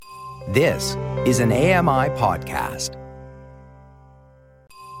This is an AMI podcast.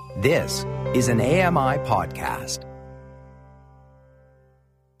 This is an AMI podcast.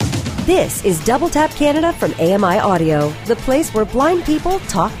 This is Double Tap Canada from AMI Audio, the place where blind people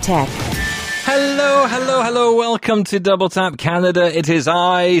talk tech. Hello. Welcome to Double Tap Canada. It is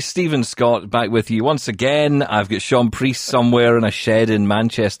I, Stephen Scott, back with you once again. I've got Sean Priest somewhere in a shed in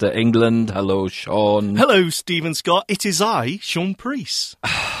Manchester, England. Hello, Sean. Hello, Stephen Scott. It is I, Sean Priest.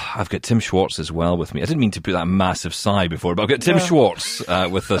 I've got Tim Schwartz as well with me. I didn't mean to put that massive sigh before, but I've got Tim Schwartz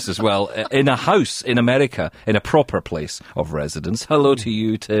with us as well, in a house in America, in a proper place of residence. Hello to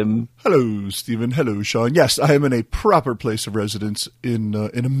you, Tim. Hello, Stephen. Hello, Sean. Yes, I am in a proper place of residence in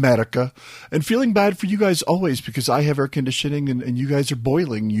America, and feeling bad for you guys always because I have air conditioning and you guys are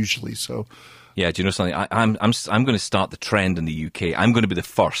boiling usually. So, yeah, do you know something? I'm going to start the trend in the UK. I'm going to be the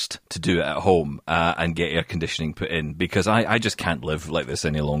first to do it at home and get air conditioning put in because I just can't live like this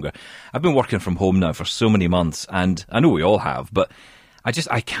any longer. I've been working from home now for so many months, and I know we all have, but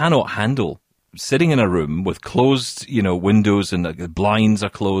I cannot handle sitting in a room with closed, windows and the blinds are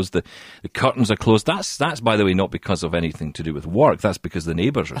closed, the curtains are closed. That's by the way not because of anything to do with work. That's because the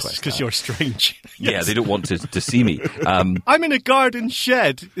neighbours request. That's because you're strange. Yeah, Yes. they don't want to see me. I'm in a garden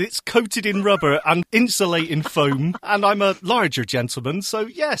shed. It's coated in rubber and insulating foam, and I'm a larger gentleman, so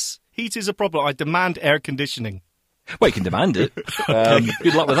yes, heat is a problem. I demand air conditioning. Well, you can demand it.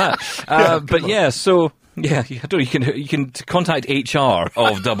 Good luck with that. So. Yeah, I don't know, you can contact HR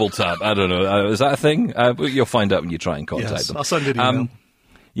of Double Tap. I don't know. Is that a thing? You'll find out when you try and contact them. I'll send an email.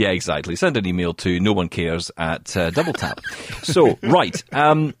 Yeah, exactly. Send an email to noonecares at Double Tap. So, right.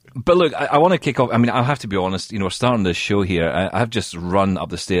 But look, I want to kick off. I mean, I'll have to be honest. We're starting this show here. I've just run up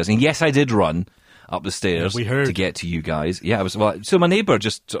the stairs. And yes, I did run up the stairs to get to you guys. Yeah, so my neighbour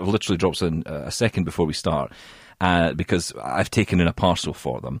just sort of literally drops in a second before we start because I've taken in a parcel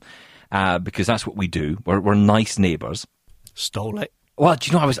for them. Because that's what we do. We're nice neighbours. Stole it. Well, do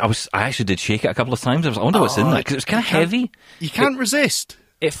you know, I actually did shake it a couple of times. I wonder what's in that, because it was kind of heavy. You can't resist.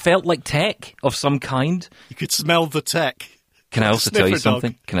 It felt like tech of some kind. You could smell the tech. Can I also tell you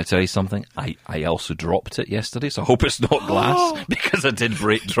something? Dog. Can I tell you something? I also dropped it yesterday, so I hope it's not glass, because I did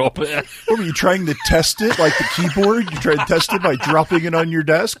drop it. what were you trying to test it like the keyboard? You tried to test it by dropping it on your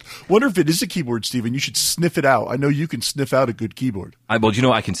desk? Wonder if it is a keyboard, Stephen. You should sniff it out. I know you can sniff out a good keyboard. I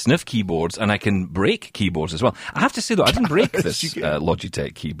can sniff keyboards and I can break keyboards as well. I have to say though, I didn't break this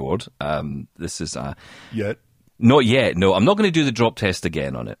Logitech keyboard. This is Yet? Not yet. No, I'm not going to do the drop test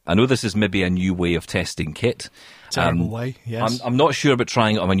again on it. I know this is maybe a new way of testing kit. Terrible way, yes. I'm not sure about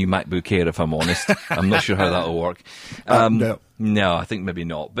trying it on my new MacBook Air, if I'm honest. I'm not sure how that'll work. No, I think maybe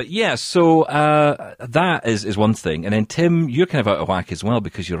not. But yeah, so that is one thing. And then, Tim, you're kind of out of whack as well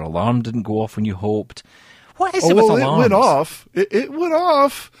because your alarm didn't go off when you hoped. What is it with alarms? It went off. It went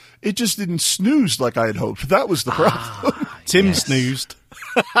off. It just didn't snooze like I had hoped. That was the problem. Tim snoozed.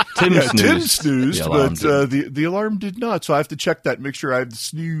 Tim snoozed, but the alarm did not. So I have to check that and make sure I have the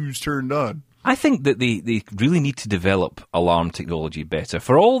snooze turned on. I think that they really need to develop alarm technology better.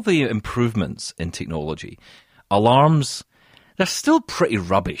 For all the improvements in technology, alarms, they're still pretty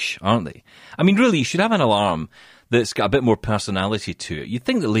rubbish, aren't they? I mean, really, you should have an alarm that's got a bit more personality to it. You'd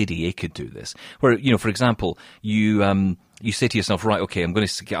think that Lady A could do this. Where, for example, you say to yourself, right, okay, I'm going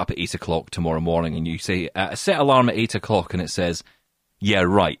to get up at 8 o'clock tomorrow morning, and you say, set alarm at 8 o'clock, and it says, yeah,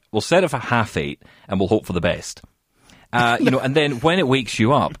 right, we'll set it for 8:30, and we'll hope for the best. And then when it wakes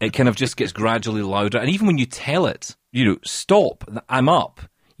you up, it kind of just gets gradually louder. And even when you tell it, stop, I'm up,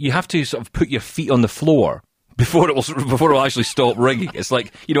 you have to sort of put your feet on the floor before it will actually stop ringing. It's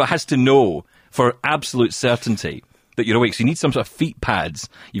like, it has to know for absolute certainty that you're awake. So you need some sort of feet pads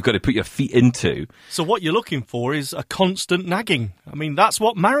you've got to put your feet into. So what you're looking for is a constant nagging. I mean, that's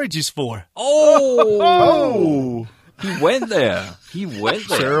what marriage is for. Oh! He went there.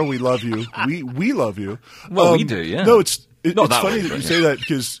 Sarah, we love you. We love you. Well, we do, yeah. No, it's Not it's that funny way, that but you yeah. say that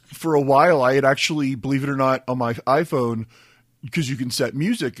because for a while I had actually, believe it or not, on my iPhone, because you can set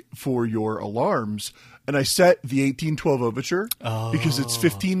music for your alarms, and I set the 1812 Overture because it's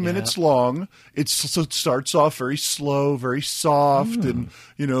 15 minutes long. It starts off very slow, very soft, and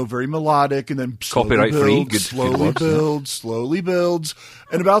very melodic, and then Copyright free, good slowly builds,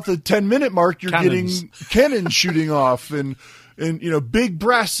 and about the 10-minute mark, you're Cannons. getting cannons shooting off, and big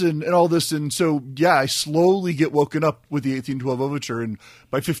brass and all this. And so, yeah, I slowly get woken up with the 1812 Overture. And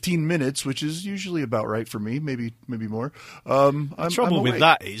by 15 minutes, which is usually about right for me, maybe more. The trouble with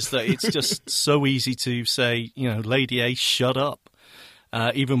that is that it's just so easy to say, Lady A, shut up,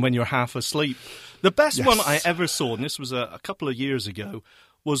 even when you're half asleep. The best one I ever saw, and this was a couple of years ago,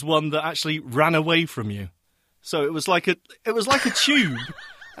 was one that actually ran away from you. So it was like a tube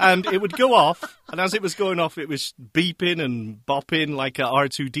And it would go off, and as it was going off, it was beeping and bopping like a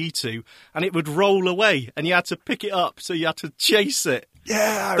R2-D2, and it would roll away, and you had to pick it up, so you had to chase it. Yeah,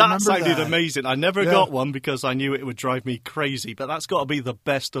 I That remember sounded that. amazing. I never got one because I knew it would drive me crazy, but that's got to be the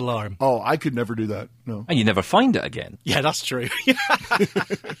best alarm. Oh, I could never do that. No. And you never find it again. Yeah, that's true.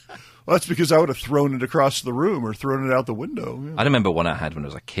 Well, that's because I would have thrown it across the room or thrown it out the window. Yeah. I remember one I had when I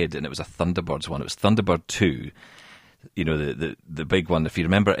was a kid, and it was a Thunderbirds one. It was Thunderbird 2. You know, the big one. If you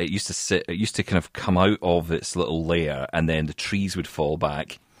remember, it used to kind of come out of its little layer, and then the trees would fall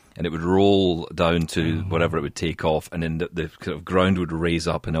back, and it would roll down to wherever it would take off, and then the kind of ground would raise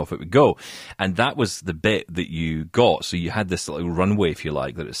up, and off it would go. And that was the bit that you got. So you had this little runway, if you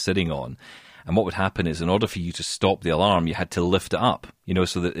like, that it was sitting on. And what would happen is, in order for you to stop the alarm, you had to lift it up, you know,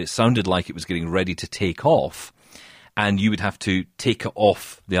 so that it sounded like it was getting ready to take off. And you would have to take it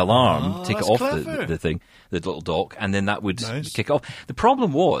off the alarm, take it off the thing, the little dock, and then that would kick it off. The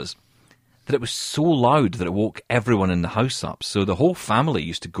problem was that it was so loud that it woke everyone in the house up. So the whole family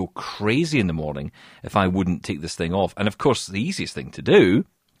used to go crazy in the morning if I wouldn't take this thing off. And of course, the easiest thing to do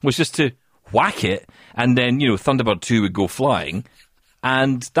was just to whack it, and then, you know, Thunderbird 2 would go flying.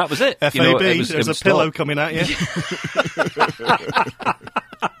 And that was it. FAB, you know, there's a pillow coming at you.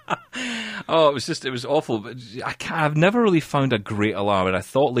 Oh, it was awful. But I've never really found a great alarm, and I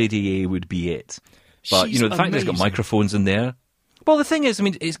thought Lady A would be it. But, She's you know, the fact that it's got amazing. microphones in there. Well, the thing is, I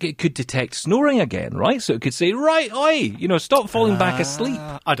mean, it could detect snoring again, right? So it could say, right, oi, you know, stop falling back asleep.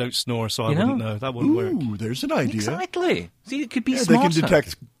 I don't snore, so I You know? wouldn't know. That wouldn't work. Ooh, there's an idea. Exactly. See, it could be Yeah, they smarter. can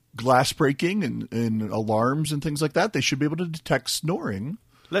detect glass breaking and alarms and things like that. They should be able to detect snoring.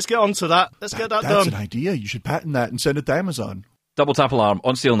 Let's get on to that. Let's get that That's done. an idea. You should patent that and send it to Amazon. Double tap alarm,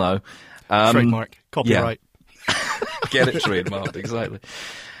 on sale now. Trademark. Copyright. Get it trademarked, exactly.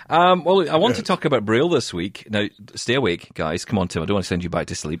 Well, I want to talk about Braille this week. Now, stay awake, guys. Come on, Tim. I don't want to send you back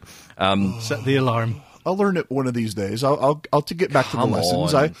to sleep. Set the alarm. I'll learn it one of these days. I'll to get back to the Come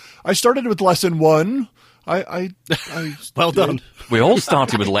lessons. on. I started with lesson 1. I Well done. We all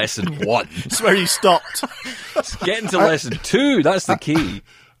started with lesson 1. That's where you stopped. Getting to lesson 2, that's the key.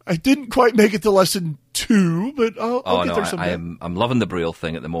 I didn't quite make it to lesson 2, but I'll get there someday. I'm loving the Braille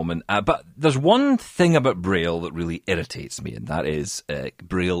thing at the moment. But there's one thing about Braille that really irritates me, and that is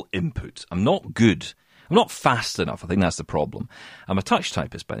Braille input. I'm not good. I'm not fast enough. I think that's the problem. I'm a touch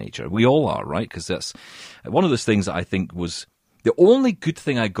typist by nature. We all are, right? Because that's one of those things that I think was the only good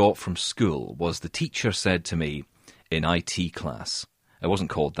thing I got from school was the teacher said to me in IT class. It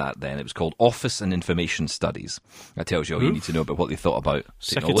wasn't called that then. It was called Office and Information Studies. That tells you all you need to know about what they thought about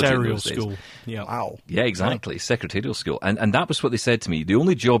technology in Secretarial those days. school. Yeah. Wow. Yeah, exactly. Secretarial school. And that was what they said to me. The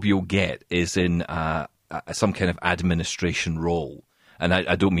only job you'll get is in some kind of administration role. And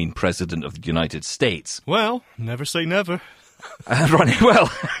I don't mean President of the United States. Well, never say never.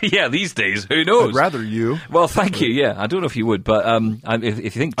 Well, yeah, these days, who knows? I'd rather you. Well, thank you. Yeah, I don't know if you would, but if you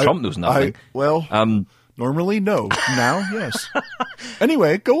think Trump knows nothing. Normally, no. Now, yes.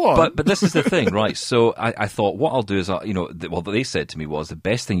 Anyway, go on. But this is the thing, right? So I thought what I'll do is, what they said to me was the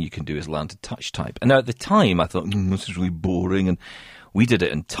best thing you can do is learn to touch type. And now at the time, I thought, this is really boring. And we did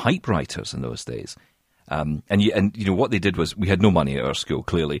it in typewriters in those days. And what they did was we had no money at our school,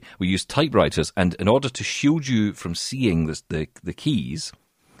 clearly. We used typewriters, and in order to shield you from seeing the keys,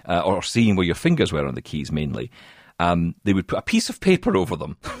 or seeing where your fingers were on the keys mainly, they would put a piece of paper over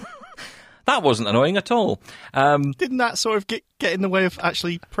them. That wasn't annoying at all. Didn't that sort of get in the way of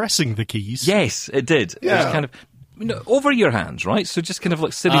actually pressing the keys? Yes, it did. It was kind of over your hands, right? So just kind of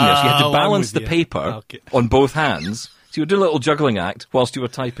like sitting there. So you had to I'm balance with the you. paper Okay. on both hands. So you would do a little juggling act whilst you were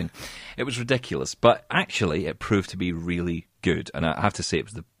typing. It was ridiculous. But actually, it proved to be really good. And I have to say, it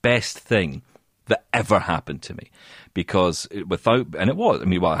was the best thing that ever happened to me. Because I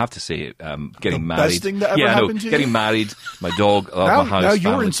have to say, getting married. Best thing that ever happened to you? Getting married, my dog, my house. now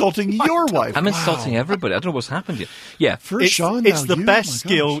you're family. insulting your wife. I'm insulting everybody. I don't know what's happened here. Yeah, For It's, Sean, it's now the you? best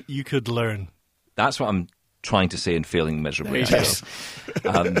My skill gosh. you could learn. that's what I'm trying to say and failing miserably. I Yes. guess.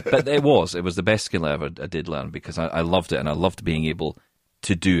 But it was the best skill I did learn because I loved it, and I loved being able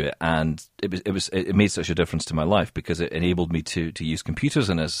to do it, and it made such a difference to my life because it enabled me to use computers.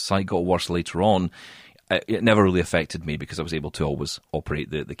 And as sight got worse later on, it never really affected me because I was able to always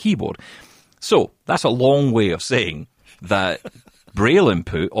operate the keyboard. So that's a long way of saying that Braille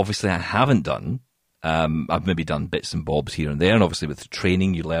input, obviously I haven't done. I've maybe done bits and bobs here and there, and obviously with the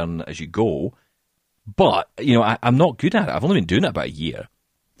training you learn as you go. But, I'm not good at it. I've only been doing it about a year.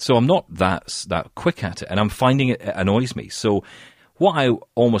 So I'm not that quick at it, and I'm finding it annoys me. So what I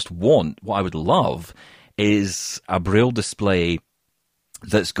would love is a Braille display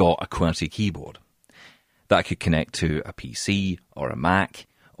that's got a QWERTY keyboard that I could connect to a PC or a Mac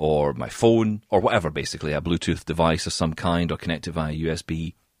or my phone, or whatever, basically, a Bluetooth device of some kind, or connect it via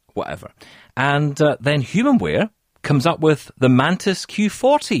USB, whatever. And then Humanware comes up with the Mantis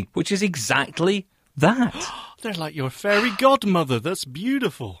Q40, which is exactly that. They're like your fairy godmother. That's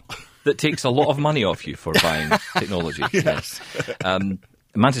beautiful. That takes a lot of money off you for buying technology. Yes.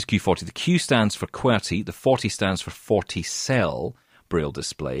 Mantis Q40, the Q stands for QWERTY, the 40 stands for 40-cell Braille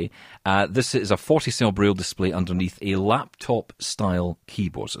display. This is a 40-cell Braille display underneath a laptop-style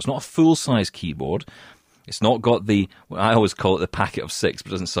keyboard. So it's not a full-size keyboard. It's not got I always call it the packet of 6, but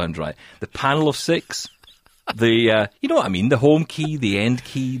it doesn't sound right. The panel of 6. You know what I mean? The home key, the end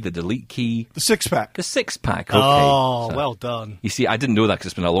key, the delete key. The 6-pack. The 6-pack, okay. Oh, So, well done. you see, I didn't know that because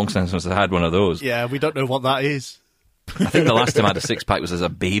it's been a long time since I had one of those. Yeah, we don't know what that is. I think the last time I had a 6-pack was as a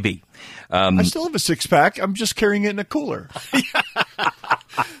baby. I still have a 6-pack. I'm just carrying it in a cooler.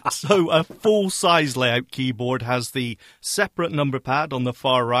 So a full-size layout keyboard has the separate number pad on the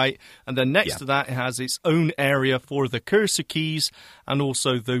far right, and then next to that it has its own area for the cursor keys, and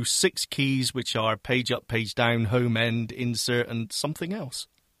also those 6 keys which are page up, page down, home, end, insert, and something else.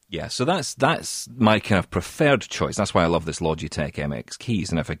 Yeah, so that's my kind of preferred choice. That's why I love this Logitech MX keys.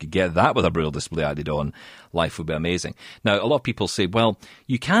 And if I could get that with a Braille display added on, life would be amazing. Now, a lot of people say, well,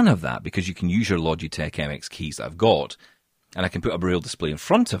 you can have that because you can use your Logitech MX keys that I've got, and I can put a Braille display in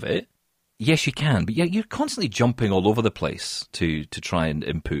front of it. Yes, you can, but yeah, you're constantly jumping all over the place to try and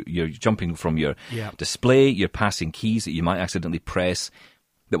input. You're jumping from your display, you're passing keys that you might accidentally press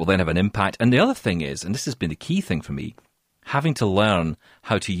that will then have an impact. And the other thing is, and this has been the key thing for me, having to learn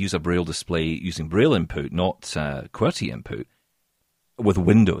how to use a Braille display using Braille input, not QWERTY input, with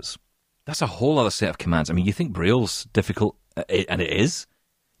Windows. That's a whole other set of commands. I mean, you think Braille's difficult, and it is.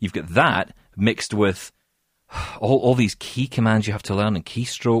 You've got that mixed with all these key commands you have to learn and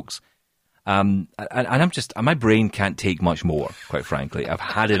keystrokes. And my brain can't take much more, quite frankly. I've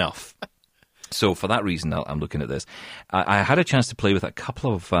had enough. So for that reason, I'm looking at this. I had a chance to play with it a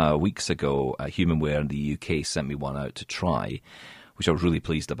couple of weeks ago. Humanware in the UK sent me one out to try, which I was really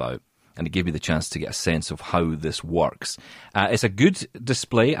pleased about. And it gave me the chance to get a sense of how this works. It's a good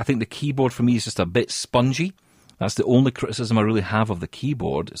display. I think the keyboard for me is just a bit spongy. That's the only criticism I really have of the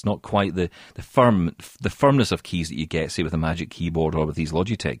keyboard. It's not quite the firmness of keys that you get, say, with a Magic Keyboard or with these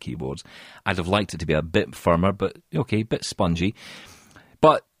Logitech keyboards. I'd have liked it to be a bit firmer, but okay, a bit spongy.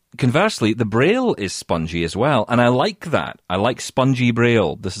 But conversely, the Braille is spongy as well, and I like that. I like spongy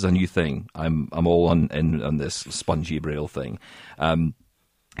Braille. This is a new thing. I'm all on this spongy Braille thing.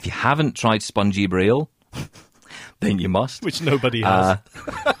 If you haven't tried spongy Braille, then you must. Which nobody has.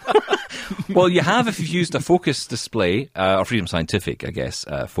 Well, you have if you've used a Focus display, or Freedom Scientific, I guess,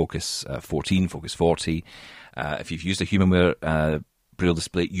 Focus 14, Focus 40. If you've used a Humanware Braille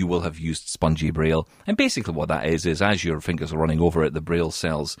display, you will have used spongy Braille. And basically what that is as your fingers are running over it, the Braille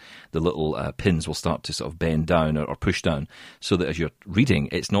cells, the little pins will start to sort of bend down or push down so that as you're reading,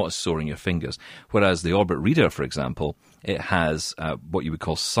 it's not as sore in your fingers. Whereas the Orbit Reader, for example, it has what you would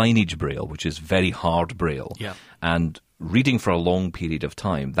call signage Braille, which is very hard Braille. Yeah. And reading for a long period of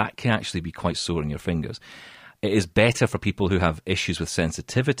time, that can actually be quite sore in your fingers. It is better for people who have issues with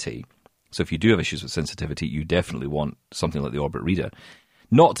sensitivity. So if you do have issues with sensitivity, you definitely want something like the Orbit Reader.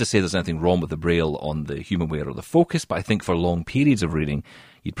 Not to say there's anything wrong with the Braille on the Humanware or the Focus, but I think for long periods of reading,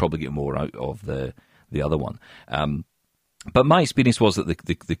 you'd probably get more out of the other one. But my experience was that the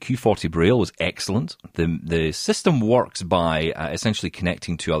Q40 Braille was excellent. The system works by essentially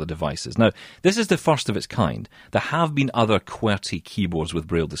connecting to other devices. Now, this is the first of its kind. There have been other QWERTY keyboards with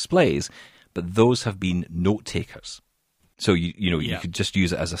Braille displays, but those have been note takers. So you could just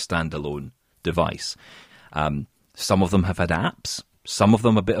use it as a standalone device. Some of them have had apps. Some of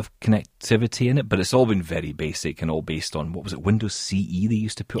them a bit of connectivity in it, but it's all been very basic and all based on, what was it, Windows CE they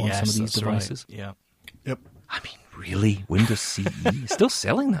used to put on some of these devices? Right. Yeah. Yep. I mean, really? Windows CE? Still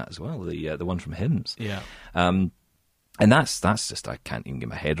selling that as well, the one from HIMS. Yeah. And that's just, I can't even get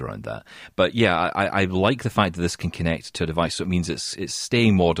my head around that. But yeah, I like the fact that this can connect to a device, so it means it's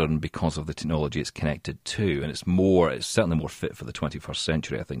staying modern because of the technology it's connected to, and it's certainly more fit for the 21st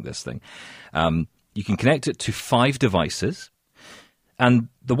century, I think, this thing. You can connect it to 5 devices. And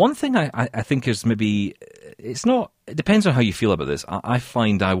the one thing I think is maybe, it depends on how you feel about this. I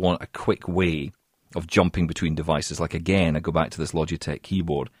find I want a quick way of jumping between devices. Like, again, I go back to this Logitech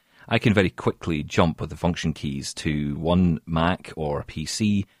keyboard. I can very quickly jump with the function keys to one Mac or a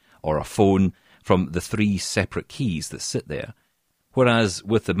PC or a phone from the 3 separate keys that sit there. Whereas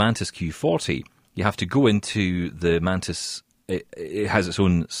with the Mantis Q40, you have to go into the Mantis. It has its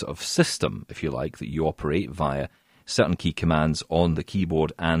own sort of system, if you like, that you operate via certain key commands on the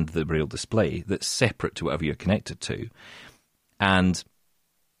keyboard and the Braille display that's separate to whatever you're connected to. And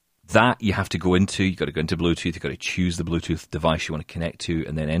That you have to go into. You've got to go into Bluetooth. You've got to choose the Bluetooth device you want to connect to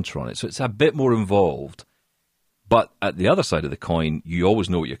and then enter on it. So it's a bit more involved. But at the other side of the coin, you always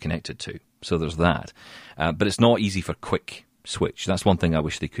know what you're connected to. So there's that. But it's not easy for quick switch. That's one thing I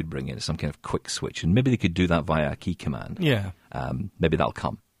wish they could bring in, some kind of quick switch. And maybe they could do that via a key command. Yeah. Maybe that'll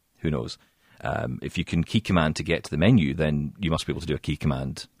come. Who knows? If you can key command to get to the menu, then you must be able to do a key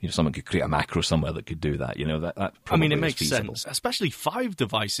command. Someone could create a macro somewhere that could do that. That probably it is makes feasible. sense, especially 5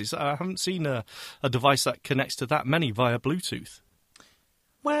 devices. I haven't seen a device that connects to that many via Bluetooth.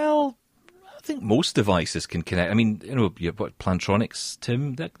 Well, I think most devices can connect. You've got Plantronics,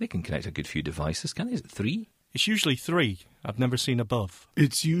 Tim, they can connect a good few devices, can't they? Is it 3? It's usually 3. I've never seen above.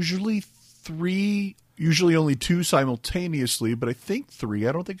 It's usually 3, usually only 2 simultaneously, but I think 3.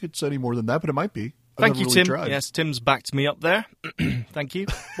 I don't think it's any more than that, but it might be. Thank you, Tim. Yes, Tim's backed me up there. Thank you.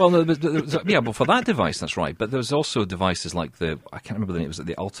 Well, no, but for that device, that's right. But there's also devices like I can't remember the name, it was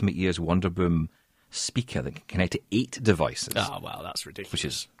the Ultimate Ears Wonderboom speaker that can connect to 8 devices. Oh, wow, that's ridiculous. Which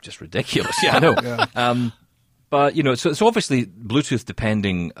is just ridiculous. Yeah, I know. Yeah. But, so obviously Bluetooth,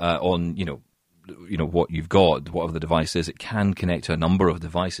 depending on, what you've got, whatever the device is, it can connect to a number of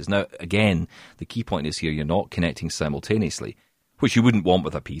devices. Now, again, the key point is here, you're not connecting simultaneously, which you wouldn't want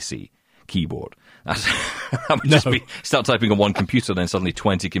with a PC keyboard. That would just be start typing on one computer, then suddenly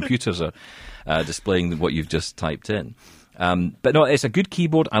 20 computers are displaying what you've just typed in. But no, it's a good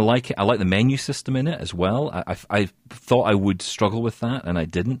keyboard. I like it. I like the menu system in it as well. I thought I would struggle with that, and I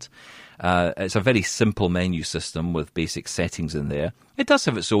didn't. It's a very simple menu system with basic settings in there. It does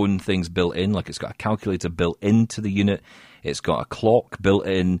have its own things built in, like it's got a calculator built into the unit. It's got a clock built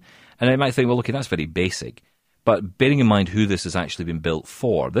in. And I might think, well, okay, that's very basic. But bearing in mind who this has actually been built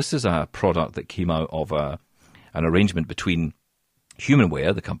for, this is a product that came out of an arrangement between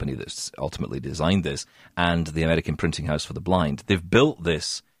Humanware, the company that's ultimately designed this, and the American Printing House for the Blind. They've built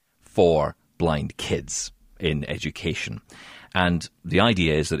this for blind kids in education. And the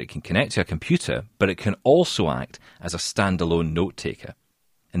idea is that it can connect to a computer, but it can also act as a standalone note taker.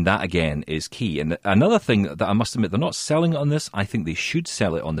 And that, again, is key. And another thing that I must admit, they're not selling it on this. I think they should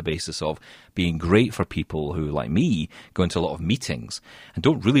sell it on the basis of being great for people who, like me, go into a lot of meetings and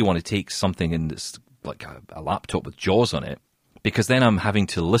don't really want to take something in that's like a laptop with JAWS on it, because then I'm having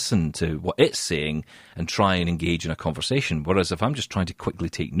to listen to what it's saying and try and engage in a conversation. Whereas if I'm just trying to quickly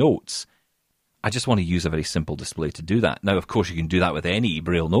take notes, I just want to use a very simple display to do that. Now, of course, you can do that with any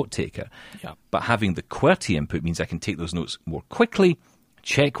Braille note taker. Yeah. But having the QWERTY input means I can take those notes more quickly,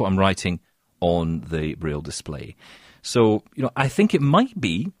 check what I'm writing on the Braille display. So, I think it might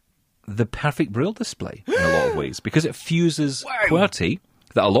be the perfect Braille display in a lot of ways, because it fuses QWERTY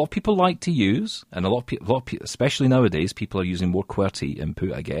that a lot of people like to use, and a lot of people, especially nowadays, people are using more QWERTY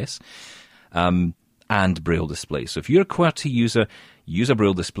input, I guess, and Braille display. So if you're a QWERTY user, use a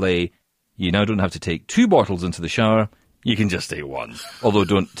Braille display. You now don't have to take 2 bottles into the shower. You can just take 1. Although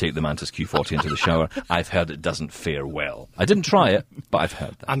don't take the Mantis Q40 into the shower. I've heard it doesn't fare well. I didn't try it, but I've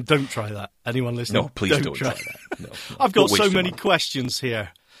heard that. And don't try that. Anyone listening? No, please don't try that. No. I've got so many questions here.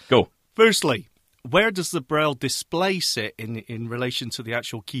 Go. Firstly, where does the Braille display sit in relation to the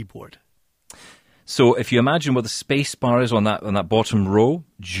actual keyboard? So if you imagine where the space bar is on that bottom row,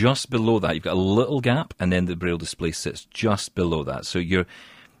 just below that, you've got a little gap, and then the Braille display sits just below that. So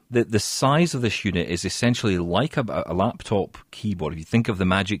the size of this unit is essentially like a laptop keyboard. If you think of the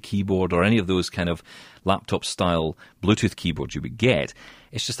Magic Keyboard or any of those kind of laptop-style Bluetooth keyboards you would get,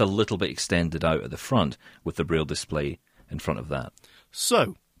 it's just a little bit extended out at the front with the Braille display in front of that.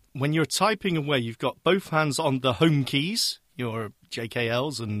 So, when you're typing away, you've got both hands on the home keys, your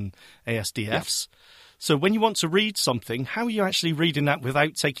JKLs and ASDFs. Yeah. So when you want to read something, how are you actually reading that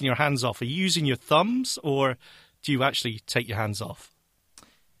without taking your hands off? Are you using your thumbs, or do you actually take your hands off?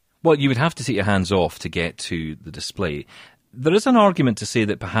 Well, you would have to take your hands off to get to the display. There is an argument to say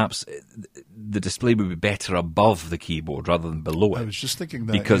that perhaps the display would be better above the keyboard rather than below it. I was just thinking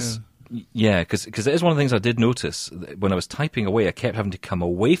that, because it is one of the things I did notice. When I was typing away, I kept having to come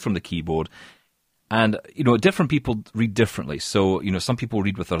away from the keyboard. And, different people read differently. So, some people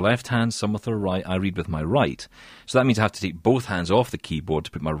read with their left hand, some with their right. I read with my right. So that means I have to take both hands off the keyboard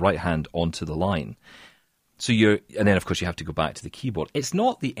to put my right hand onto the line. So and then of course you have to go back to the keyboard. It's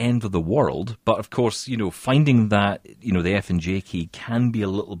not the end of the world, but of course, finding that, the F and J key can be a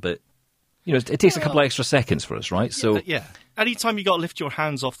little bit, it takes a couple of extra seconds for us, right? So yeah. Anytime you got to lift your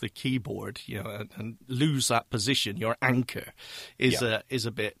hands off the keyboard, and lose that position, your anchor is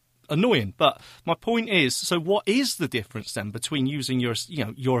a bit annoying. But my point is, so what is the difference then between using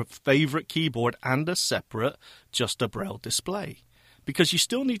your favorite keyboard and a separate, just a Braille display? Because you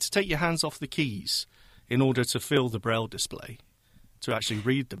still need to take your hands off the keys in order to fill the Braille display. to actually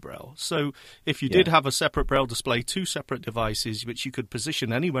read the Braille. So if you did have a separate Braille display, 2 separate devices, which you could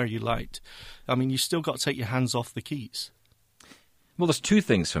position anywhere you liked, I mean, you still got to take your hands off the keys. Well, there's 2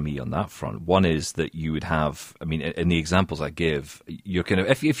 things for me on that front. One is that you would have, I mean, in the examples I give, you're kind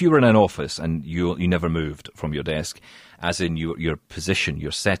of, if you were in an office and you never moved from your desk, as in your position,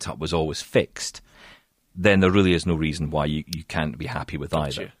 your setup was always fixed, then there really is no reason why you can't be happy with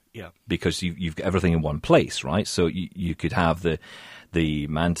either. Yeah. Because you've got everything in one place, right? So you could have the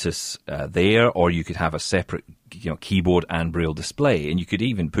Mantis there, or you could have a separate keyboard and Braille display, and you could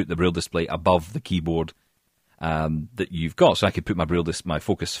even put the Braille display above the keyboard that you've got. So I could put my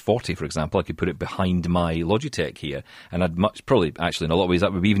Focus 40, for example, I could put it behind my Logitech here, and I'd probably actually in a lot of ways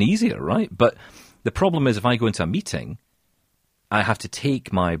that would be even easier, right? But the problem is if I go into a meeting, I have to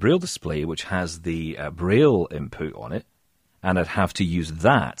take my Braille display, which has the Braille input on it, and I'd have to use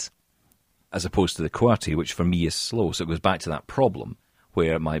that as opposed to the QWERTY, which for me is slow. So it goes back to that problem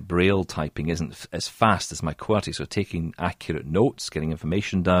where my Braille typing isn't as fast as my QWERTY. So taking accurate notes, getting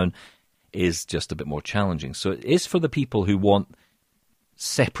information down is just a bit more challenging. So it is for the people who want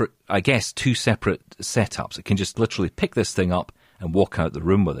separate, I guess, 2 separate setups. It can just literally pick this thing up and walk out the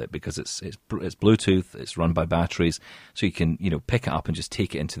room with it because it's Bluetooth, it's run by batteries, so you can pick it up and just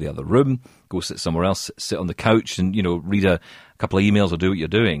take it into the other room, go sit somewhere else, sit on the couch and read a couple of emails or do what you're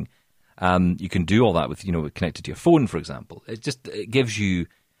doing. You can do all that with connected to your phone, for example. It gives you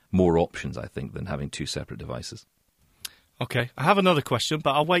more options, I think, than having 2 separate devices. Okay, I have another question,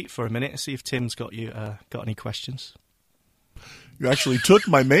 but I'll wait for a minute and see if Tim's got any questions. You actually took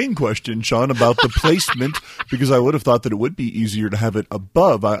my main question, Sean, about the placement, because I would have thought that it would be easier to have it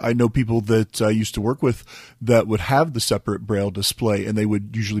above. I know people that I used to work with that would have the separate Braille display, and they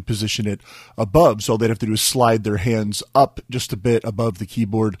would usually position it above. So all they'd have to do is slide their hands up just a bit above the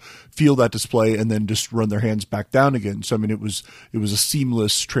keyboard, feel that display, and then just run their hands back down again. So, I mean, it was a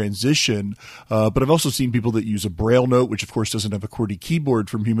seamless transition. But I've also seen people that use a Braille note, which, of course, doesn't have a QWERTY keyboard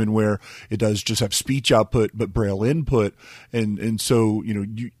from HumanWare. It does just have speech output, but Braille input. And so,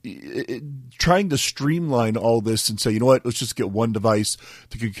 trying to streamline all this and say, let's just get one device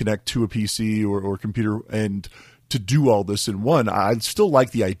to connect to a PC or computer and to do all this in one. I still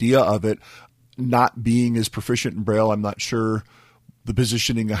like the idea of it. Not being as proficient in Braille, I'm not sure the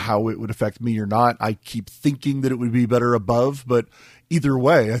positioning of how it would affect me or not. I keep thinking that it would be better above, but either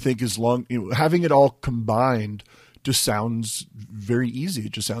way, I think as long, having it all combined just sounds very easy.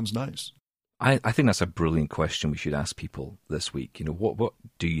 It just sounds nice. I think that's a brilliant question we should ask people this week. What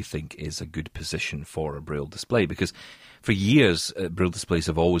do you think is a good position for a Braille display? Because for years, Braille displays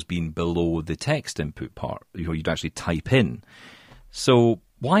have always been below the text input part. You'd actually type in. So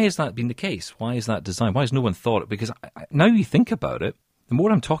why has that been the case? Why is that designed? Why has no one thought it? Because now you think about it, the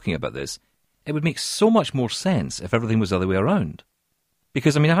more I'm talking about this, it would make so much more sense if everything was the other way around.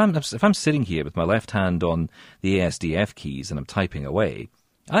 Because, I mean, if I'm sitting here with my left hand on the ASDF keys and I'm typing away,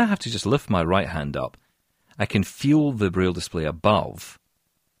 I have to just lift my right hand up. I can feel the Braille display above.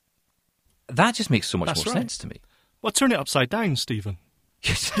 That just makes so much more sense to me. Well, turn it upside down, Stephen.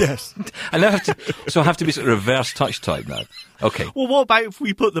 Yes. And I have to be sort of reverse touch type now. Okay. Well, what about if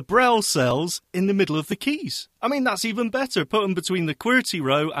we put the Braille cells in the middle of the keys? I mean, that's even better. Put them between the QWERTY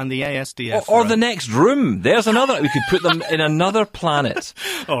row and the ASDF or row. the next room. There's another. We could put them in another planet.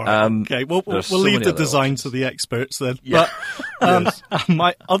 All right. Okay. We'll leave the design to the experts then. Yeah. But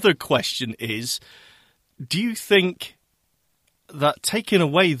my other question is, do you think that taking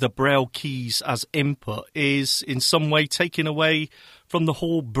away the Braille keys as input is in some way taking away from the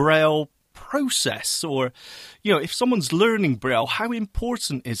whole Braille process? Or, if someone's learning Braille, how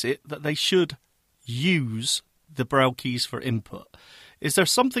important is it that they should use the Braille keys for input? Is there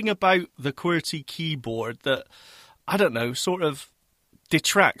something about the QWERTY keyboard that, I don't know, sort of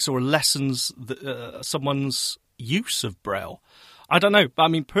detracts or lessens someone's use of Braille? I don't know. But I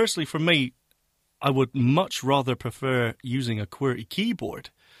mean, personally, for me, I would much rather prefer using a QWERTY keyboard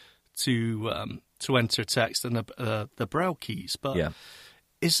to enter text than the Braille keys. But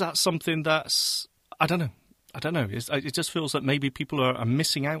is that something that's, I don't know. It just feels like maybe people are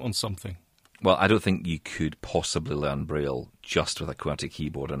missing out on something. Well, I don't think you could possibly learn Braille just with a QWERTY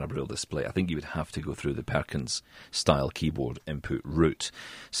keyboard and a Braille display. I think you would have to go through the Perkins-style keyboard input route.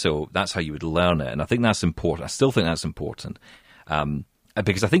 So that's how you would learn it. And I think that's important. I still think that's important.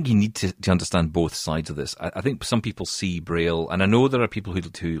 Because I think you need to understand both sides of this. I think some people see Braille, and I know there are people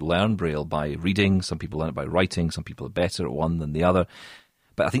who learn Braille by reading, some people learn it by writing, some people are better at one than the other.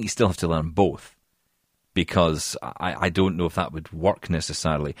 But I think you still have to learn both, because I don't know if that would work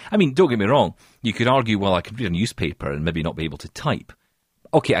necessarily. I mean, don't get me wrong, you could argue, well, I could read a newspaper and maybe not be able to type.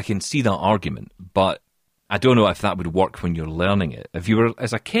 Okay, I can see that argument, but I don't know if that would work when you're learning it. If you were,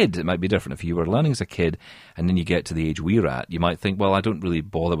 as a kid, it might be different. If you were learning as a kid and then you get to the age we're at, you might think, well, I don't really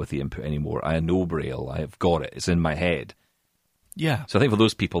bother with the input anymore. I know Braille. I have got it. It's in my head. Yeah. So I think for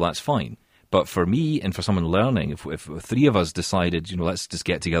those people, that's fine. But for me and for someone learning, if three of us decided, let's just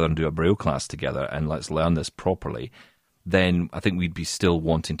get together and do a Braille class together and let's learn this properly, then I think we'd be still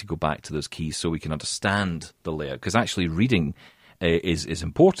wanting to go back to those keys so we can understand the layout. Because actually reading is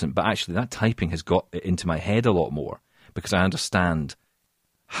important, but actually that typing has got into my head a lot more because I understand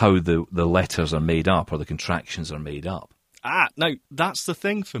how the letters are made up or the contractions are made up. No, that's the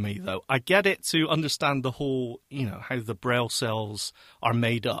thing for me, though. I get it to understand the whole, how the Braille cells are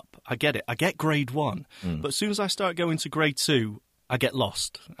made up. I get it. I get grade 1. But as soon as I start going to grade 2, I get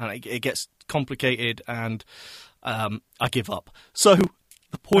lost. And it gets complicated and I give up. So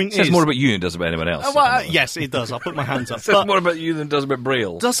the point it says more about you than it does about anyone else. Yes, it does. I'll put my hands up. It says more about you than it does about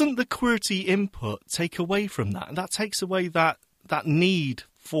Braille. Doesn't the QWERTY input take away from that? And that takes away that need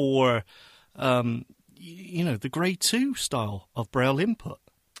for... the grade 2 style of Braille input.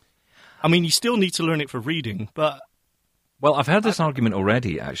 I mean, you still need to learn it for reading, but... Well, I've heard this argument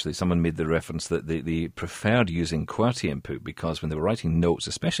already, actually. Someone made the reference that they preferred using QWERTY input because when they were writing notes,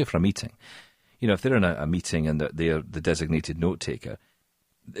 especially for a meeting, if they're in a meeting and they're the designated note taker,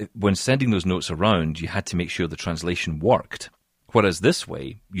 when sending those notes around, you had to make sure the translation worked. Whereas this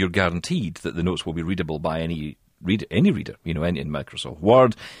way, you're guaranteed that the notes will be readable by any reader, in Microsoft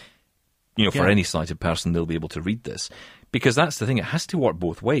Word. For any sighted person, they'll be able to read this. Because that's the thing, it has to work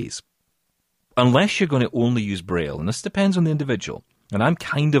both ways. Unless you're going to only use Braille, and this depends on the individual. And I'm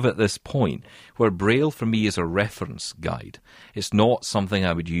kind of at this point where Braille for me is a reference guide. It's not something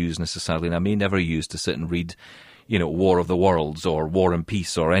I would use necessarily, and I may never use to sit and read, War of the Worlds or War and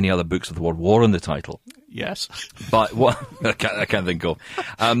Peace or any other books with the word war in the title. Yes. But what I can't think of.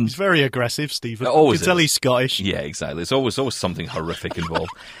 He's very aggressive, Stephen. You can tell he's Scottish. Yeah, exactly. It's always something horrific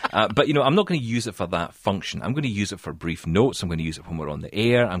involved. But, I'm not going to use it for that function. I'm going to use it for brief notes. I'm going to use it when we're on the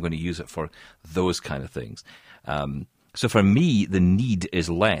air. I'm going to use it for those kind of things. So for me, the need is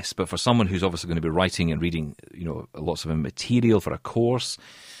less. But for someone who's obviously going to be writing and reading, lots of material for a course,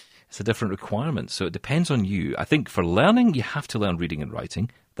 it's a different requirement. So it depends on you. I think for learning, you have to learn reading and writing.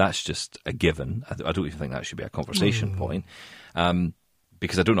 That's just a given. I don't even think that should be a conversation point.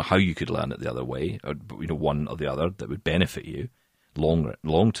 Because I don't know how you could learn it the other way, or one or the other that would benefit you long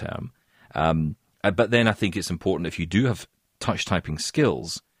term. But then I think it's important if you do have touch typing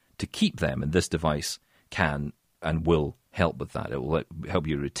skills to keep them, and this device can and will help with that. It will help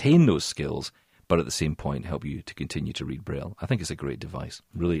you retain those skills, but at the same point help you to continue to read Braille. I think it's a great device.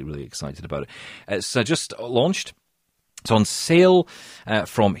 Really, really excited about it. It's just launched. It's on sale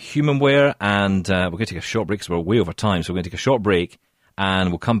from Humanware, and we're going to take a short break because we're way over time. So we're going to take a short break, and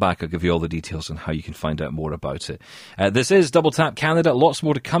we'll come back. I'll give you all the details on how you can find out more about it. This is Double Tap Canada. Lots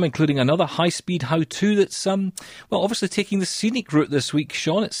more to come, including another high-speed how-to that's, obviously taking the scenic route this week,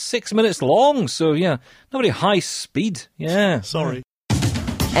 Sean. It's 6 minutes long, so yeah, not very high speed. Yeah. Sorry.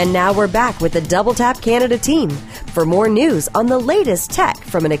 And now we're back with the Double Tap Canada team for more news on the latest tech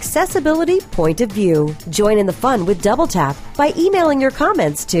from an accessibility point of view. Join in the fun with Double Tap by emailing your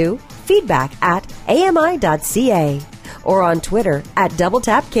comments to feedback@ami.ca or on Twitter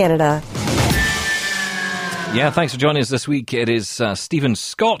 @DoubleTapCanada. Yeah, thanks for joining us this week. It is Stephen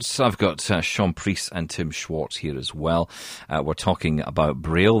Scott. I've got Sean Priest and Tim Schwartz here as well. We're talking about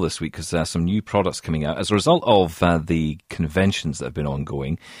Braille this week because there's some new products coming out. As a result of the conventions that have been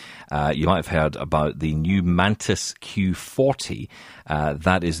ongoing, you might have heard about the new Mantis Q40.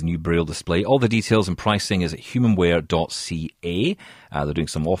 That is the new Braille display. All the details and pricing is at humanware.ca. They're doing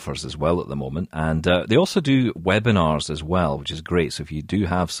some offers as well at the moment. And they also do webinars as well, which is great. So if you do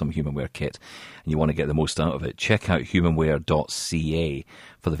have some Humanware kit and you want to get the most out of it, check out humanware.ca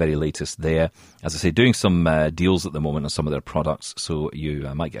for the very latest there. As I say, doing some deals at the moment on some of their products. So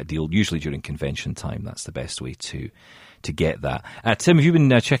you might get a deal usually during convention time. That's the best way to get that. Tim, have you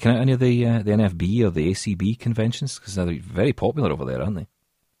been checking out any of the NFB or the ACB conventions? Because they're very popular over there, aren't they?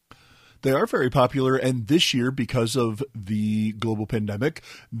 They are very popular, and this year, because of the global pandemic,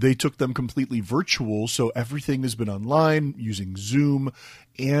 they took them completely virtual, so everything has been online using Zoom,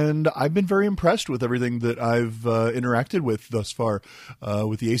 and I've been very impressed with everything that I've interacted with thus far,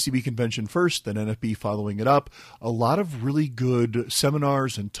 with the ACB convention first, then NFB following it up. A lot of really good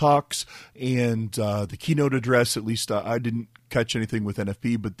seminars and talks, and the keynote address, at least I didn't catch anything with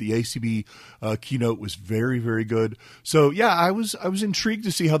NFB, but the ACB keynote was very, very good. So yeah, I was intrigued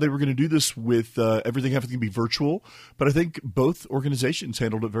to see how they were going to do this with everything having to be virtual, but I think both organizations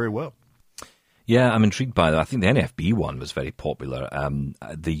handled it very well. Yeah, I'm intrigued by that. I think the NFB one was very popular.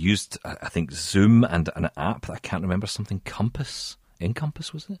 They used, I think, Zoom and an app that I can't remember, something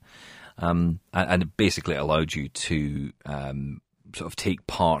Encompass, was it? And it basically allowed you to sort of take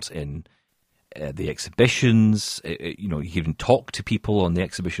part in the exhibitions. You can even talk to people on the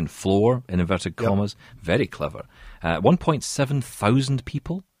exhibition floor, in inverted commas. Yep. Very clever. 1.7 thousand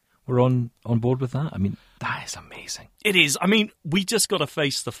people were on board with that. I mean, that is amazing. It is. I mean, we just got to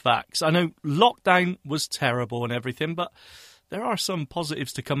face the facts. I know lockdown was terrible and everything, but there are some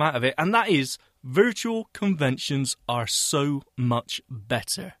positives to come out of it, and that is virtual conventions are so much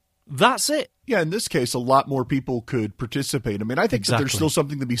better. That's it. Yeah, in this case, a lot more people could participate. I mean, I think that there's still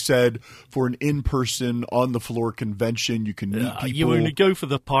something to be said for an in-person, on-the-floor convention. You can meet people. You only go for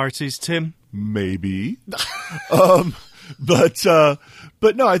the parties, Tim. Maybe.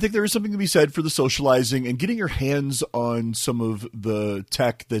 But no, I think there is something to be said for the socializing and getting your hands on some of the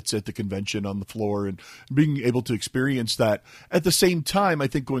tech that's at the convention on the floor and being able to experience that. At the same time, I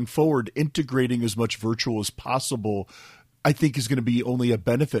think going forward, integrating as much virtual as possible, I think is going to be only a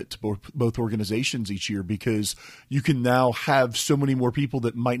benefit to both organizations each year, because you can now have so many more people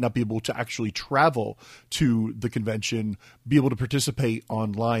that might not be able to actually travel to the convention, be able to participate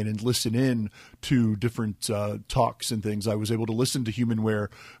online and listen in to different talks and things. I was able to listen to HumanWare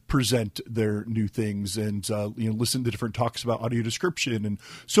present their new things and listen to different talks about audio description and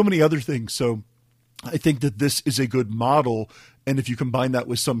so many other things. So I think that this is a good model, and if you combine that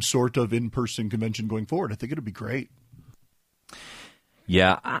with some sort of in-person convention going forward, I think it'll be great.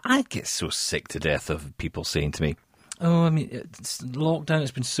 Yeah, I get so sick to death of people saying to me, oh, I mean, it's lockdown,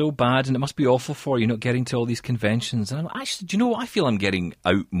 it's been so bad, and it must be awful for you not getting to all these conventions. And I'm like, actually, do you know what? I feel I'm getting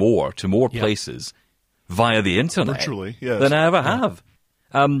out more to more places via the internet virtually, yes, than I ever have.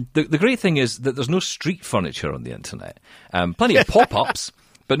 The great thing is that there's no street furniture on the internet. Plenty of pop-ups,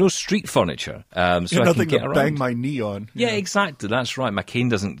 but no street furniture. So I nothing can get to around. Bang my knee on. Yeah, exactly. That's right. My cane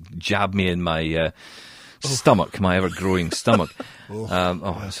doesn't jab me in my stomach, my ever-growing stomach. It's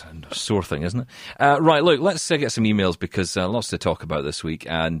a sore thing, isn't it? Right, look, let's get some emails, because lots to talk about this week.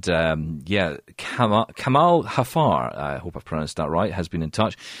 And, Kamal Hafar, I hope I've pronounced that right, has been in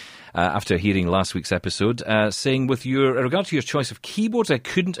touch after hearing last week's episode, saying, with regard to your choice of keyboards, I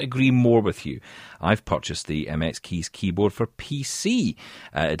couldn't agree more with you. I've purchased the MX Keys keyboard for PC.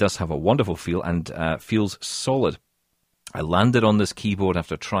 It does have a wonderful feel and feels solid. I landed on this keyboard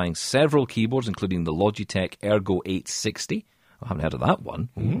after trying several keyboards, including the Logitech Ergo 860. I haven't heard of that one.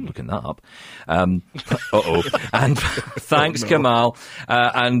 I'm looking that up. And thanks, Kamal.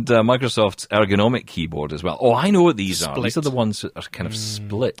 And Microsoft's ergonomic keyboard as well. Oh, I know what these are. These are the ones that are kind of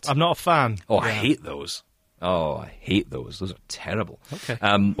split. I'm not a fan. Oh, I hate those. Those are terrible. Okay.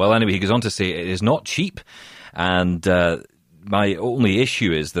 Well, anyway, he goes on to say it is not cheap. And my only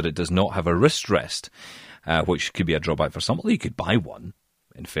issue is that it does not have a wrist rest. Which could be a drawback for some. Well, you could buy one,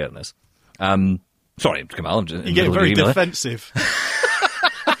 in fairness. Sorry, Kamal. I'm just, you get very defensive.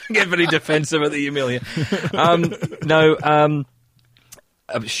 Get very defensive at the email here. Now,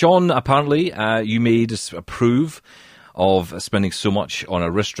 Sean, apparently, you made us approve of spending so much on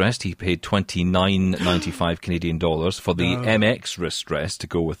a wrist rest. He paid $29.95 Canadian dollars for the MX wrist rest to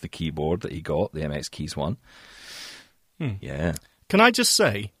go with the keyboard that he got, the MX Keys one. Yeah. Can I just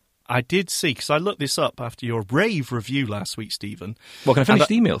say, I did see, because I looked this up after your rave review last week, Stephen. Well, can I finish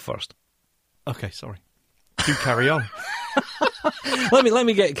the email first? Okay, sorry. Do carry on. let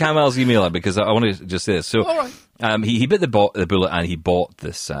me get Kamal's email out, because I want to just say this. So, all right. He bit the bullet and he bought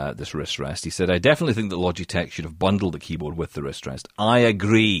this wrist rest. He said, I definitely think that Logitech should have bundled the keyboard with the wrist rest. I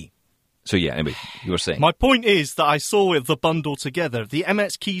agree. So yeah, anyway, you were saying. My point is that I saw the bundle together. The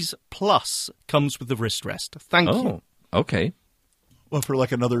MX Keys Plus comes with the wrist rest. Thank you. Oh, okay. Well, for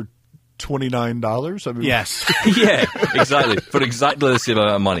like another $29? I mean, yes. Yeah, exactly. For exactly the same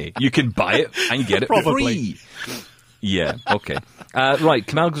amount of money. You can buy it and get it Probably. free. Yeah, okay. Right,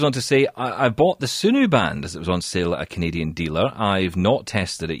 Kamal goes on to say, I bought the Sunu Band as it was on sale at a Canadian dealer. I've not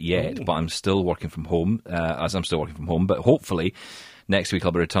tested it yet, but I'm still working from home, but hopefully next week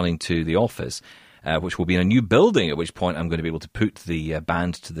I'll be returning to the office, which will be in a new building, at which point I'm going to be able to put the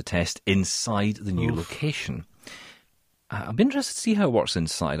band to the test inside the new location. I'm interested to see how it works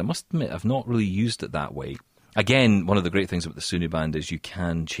inside. I must admit, I've not really used it that way. Again, one of the great things about the Sunu Band is you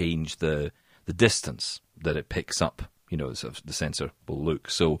can change the distance that it picks up, sort of the sensor will look.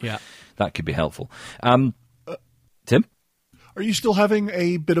 So that could be helpful. Tim? Are you still having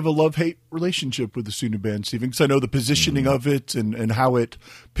a bit of a love-hate relationship with the Sunu Band, Stephen? Because I know the positioning of it and how it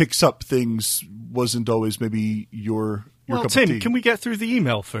picks up things wasn't always maybe your your Well, cup Tim, of tea. can we get through the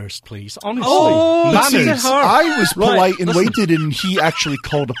email first, please? Honestly. Oh, That look at means her. I was polite Right, and listen. waited, and he actually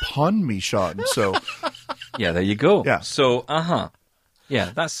called upon me, Sean. So Yeah, there you go. Yeah. So,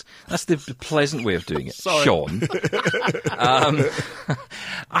 yeah, that's the pleasant way of doing it. Sorry. Sean.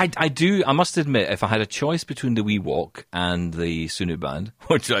 I must admit, if I had a choice between the WeWalk and the Sunu Band,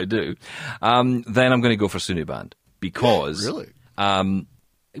 which I do, then I'm going to go for Sunu Band because... really,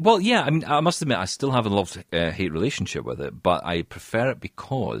 Well, yeah, I mean, I must admit, I still have a love-hate relationship with it, but I prefer it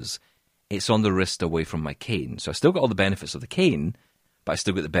because it's on the wrist away from my cane. So I still got all the benefits of the cane, but I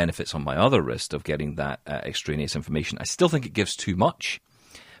still get the benefits on my other wrist of getting that extraneous information. I still think it gives too much,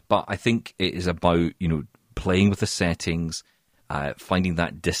 but I think it is about, playing with the settings, finding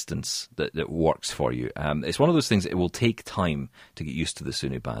that distance that works for you. It's one of those things that it will take time to get used to the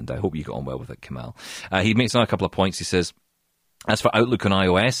Sunu Band. I hope you got on well with it, Kamal. He makes another couple of points. He says, as for Outlook on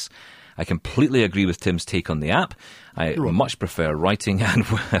iOS, I completely agree with Tim's take on the app. I much prefer writing and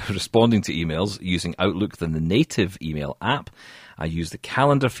responding to emails using Outlook than the native email app. I use the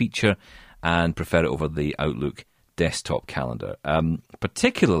calendar feature and prefer it over the Outlook desktop calendar,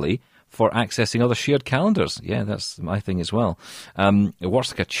 particularly for accessing other shared calendars. Yeah, that's my thing as well. It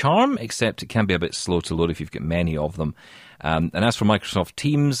works like a charm, except it can be a bit slow to load if you've got many of them. And as for Microsoft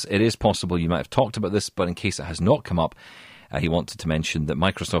Teams, it is possible you might have talked about this, but in case it has not come up, he wanted to mention that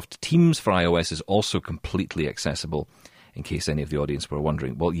Microsoft Teams for iOS is also completely accessible, in case any of the audience were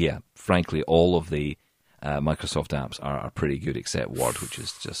wondering. Well, yeah, frankly, all of the Microsoft apps are pretty good, except Word, which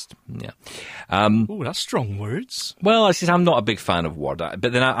is just, yeah. Oh, that's strong words. Well, I says I'm not a big fan of Word,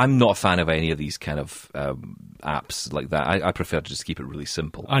 but then I'm not a fan of any of these kind of apps like that. I prefer to just keep it really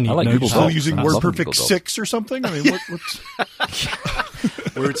simple. I need like no Google Docs. still Docs, using and I love WordPerfect Google Docs. 6 or something. I mean, what's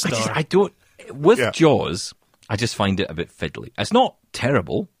Word star. I don't. With Yeah. JAWS, I just find it a bit fiddly. It's not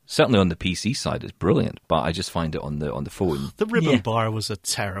terrible. Certainly on the PC side, it's brilliant. But I just find it on the phone. The ribbon Yeah. bar was a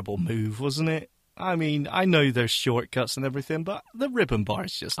terrible move, wasn't it? I mean, I know there's shortcuts and everything, but the ribbon bar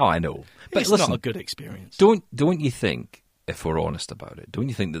is just... Oh, I know. But it's listen, not a good experience. don't you think, if we're honest about it, don't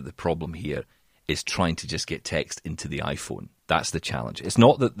you think that the problem here is trying to just get text into the iPhone? That's the challenge. It's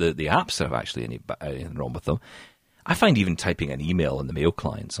not that the apps have actually anything wrong with them. I find even typing an email in the mail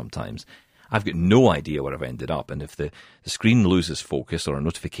client sometimes, I've got no idea where I've ended up. And if the screen loses focus or a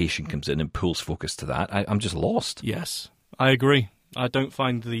notification comes in and pulls focus to that, I'm just lost. Yes, I agree. I don't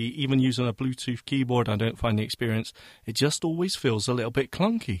find even using a Bluetooth keyboard, I don't find the experience. It just always feels a little bit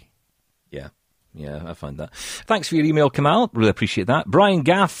clunky. Yeah, I find that. Thanks for your email, Kamal. Really appreciate that. Brian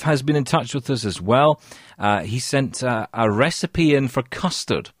Gaff has been in touch with us as well. He sent a recipe in for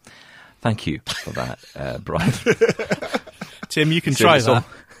custard. Thank you for that, Brian. Tim, you can try that.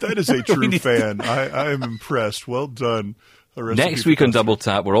 that is a true fan. I am impressed. Well done. A recipe Next for week on custard. Double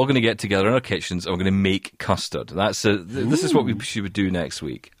Tap, we're all going to get together in our kitchens and we're going to make custard. This is what we should do next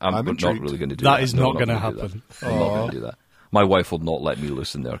week. I'm we're not intrigued. really going to do that. That is No, not we're going to gonna do happen. that. I'm not going to do that. My wife will not let me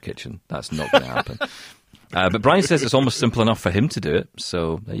loose in their kitchen. That's not going to happen. But Brian says it's almost simple enough for him to do it.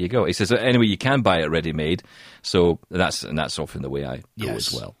 So there you go. He says, anyway, you can buy it ready-made. So that's often the way I go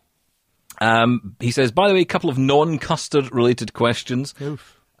as well. He says, by the way, a couple of non-custard related questions.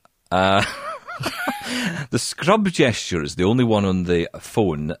 Oof. The scrub gesture is the only one on the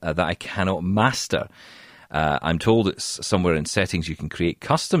phone that I cannot master. I'm told it's somewhere in settings you can create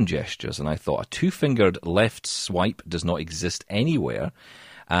custom gestures, and I thought a two-fingered left swipe does not exist anywhere,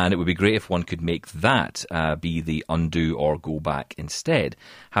 and it would be great if one could make that be the undo or go back instead.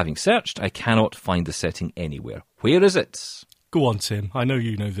 Having searched, I cannot find the setting anywhere. Where is it? Go on, Tim. I know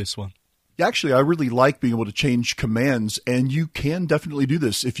you know this one. Yeah, actually, I really like being able to change commands, and you can definitely do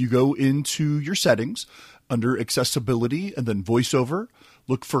this. If you go into your settings under accessibility and then voiceover,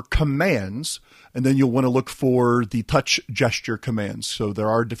 look for commands, and then you'll want to look for the touch gesture commands. So there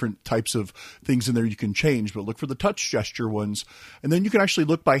are different types of things in there you can change, but look for the touch gesture ones. And then you can actually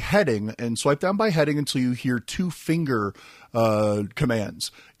look by heading and swipe down by heading until you hear two-finger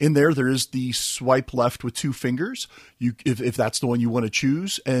commands. In there is the swipe left with two fingers, if that's the one you want to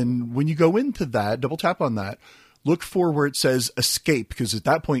choose. And when you go into that, double tap on that, look for where it says escape, because at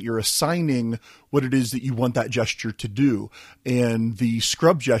that point you're assigning what it is that you want that gesture to do. And the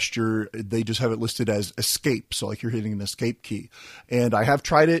scrub gesture, they just have it listed as escape. So like you're hitting an escape key. And I have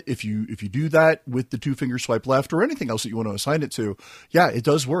tried it. If you do that with the two-finger swipe left or anything else that you want to assign it to, yeah, it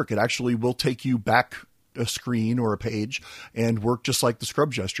does work. It actually will take you back a screen or a page and work just like the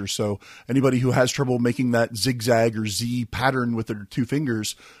scrub gesture. So anybody who has trouble making that zigzag or Z pattern with their two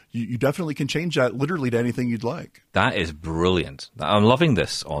fingers, you definitely can change that literally to anything you'd like. That is brilliant. I'm loving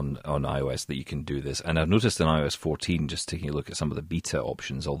this on iOS, that you can do this. And I've noticed in iOS 14, just taking a look at some of the beta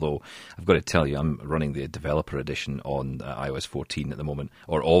options, although I've got to tell you, I'm running the developer edition on iOS 14 at the moment,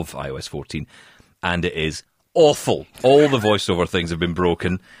 or of iOS 14, and it is awful. All the voiceover things have been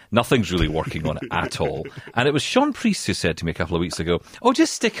broken. Nothing's really working on it at all. And it was Sean Priest who said to me a couple of weeks ago, oh,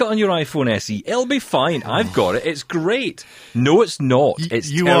 just stick it on your iPhone SE. It'll be fine. I've got it. It's great. No, it's not. It's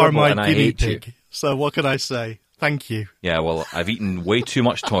you terrible, are my and I guinea hate pig. you. So what can I say? Thank you. Yeah, well, I've eaten way too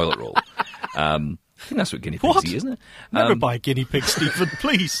much toilet roll. I think that's what guinea pigs What? eat, isn't it? Never buy a guinea pig, Stephen,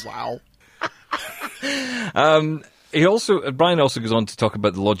 please. Wow. Brian also goes on to talk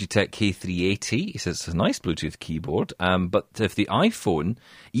about the Logitech K380. He says it's a nice Bluetooth keyboard, but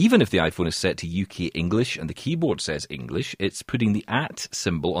even if the iPhone is set to UK English and the keyboard says English, it's putting the @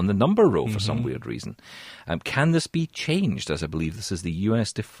 symbol on the number row for some weird reason. Can this be changed, as I believe this is the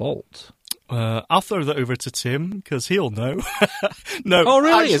US default? I'll throw that over to Tim, because he'll know. No. Oh,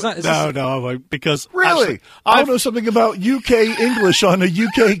 really? Actually, no, I won't, because... Really? Actually, I know something about UK English on a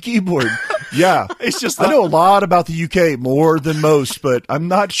UK keyboard. Yeah. It's just I know a lot about the UK, more than most, but I'm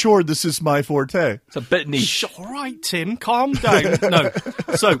not sure this is my forte. It's a bit niche. All right, Tim, calm down. No.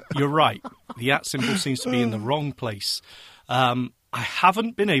 So, you're right. The @ symbol seems to be in the wrong place. I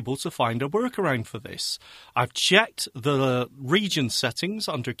haven't been able to find a workaround for this. I've checked the region settings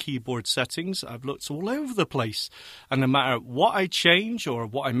under keyboard settings. I've looked all over the place. And no matter what I change or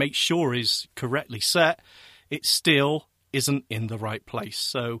what I make sure is correctly set, it still isn't in the right place.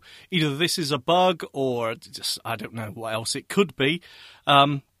 So either this is a bug or just I don't know what else it could be.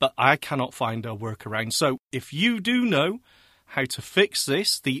 But I cannot find a workaround. So if you do know how to fix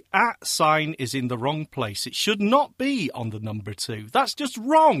this, the @ sign is in the wrong place. It should not be on the number 2. That's just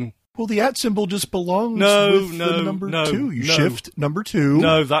wrong. Well, the @ symbol just belongs with the number 2. You shift number 2.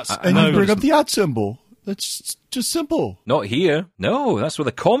 No, that's... and you bring up the @ symbol. That's just simple. Not here. No, that's where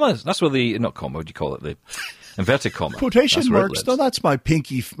the commas. That's where the... Not comma, what do you call it? The inverted comma. Quotation That's where it marks. lives. No, that's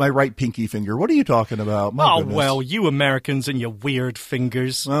my right pinky finger. What are you talking about? My goodness. Well, you Americans and your weird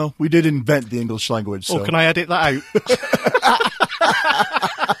fingers. Well, we did invent the English language. So. Oh, can I edit that out?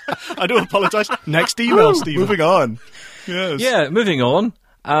 I do apologise. Next email, Stephen. Moving on. Yes. Yeah, moving on.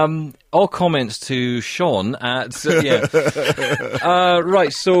 All comments to Sean at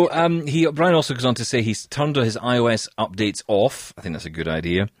right. So Brian also goes on to say he's turned his iOS updates off. I think that's a good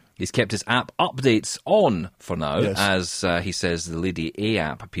idea. He's kept his app updates on for now, as he says the Lady A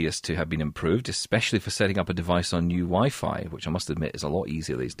app appears to have been improved, especially for setting up a device on new Wi-Fi, which I must admit is a lot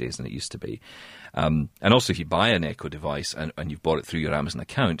easier these days than it used to be. And also, if you buy an Echo device and you've bought it through your Amazon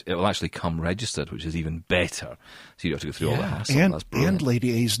account, it will actually come registered, which is even better. So you don't have to go through all the hassle. That's brilliant. And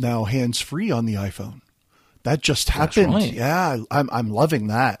Lady A is now hands-free on the iPhone. That just happened. That's right. Yeah, I'm loving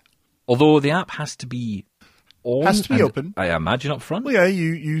that. Although the app has to be on, has to be open. I imagine up front. Well, yeah,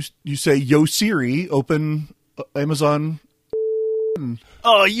 you say, "Yo Siri, open Amazon."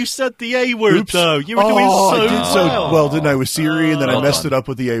 Oh, you said the A word, Oops. though. You were doing so I did so well. well, didn't I, with Siri, and then I well messed done. it up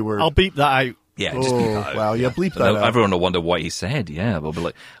with the A word. I'll beep that out. Yeah, just bleep that out. Wow, yeah, bleep that And out. everyone will wonder what he said. Yeah, we'll be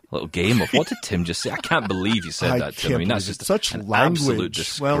like a little game of what did Tim just say? I can't believe you said that, Tim. I mean, that's just such an language. absolute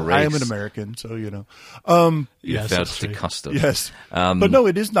disgrace. Well, I am an American, so you know. You Yes, fell that's to true. custom. Yes, but no,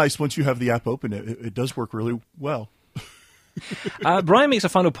 it is nice once you have the app open. It does work really well. Brian makes a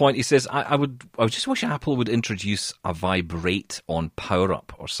final point. He says, I would just wish Apple would introduce a vibrate on Power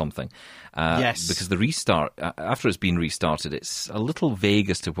Up or something. Yes. Because the restart, after it's been restarted, it's a little vague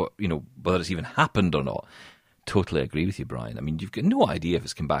as to what, whether it's even happened or not. Totally agree with you, Brian. I mean, you've got no idea if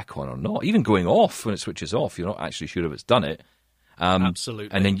it's come back on or not. Even going off when it switches off, you're not actually sure if it's done it. Absolutely.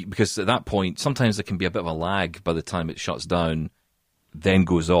 And then, because at that point, sometimes there can be a bit of a lag by the time it shuts down, then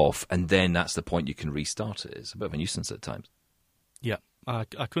goes off, and then that's the point you can restart it. It's a bit of a nuisance at times. Yeah, I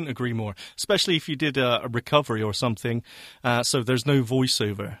couldn't agree more. Especially if you did a recovery or something, so there's no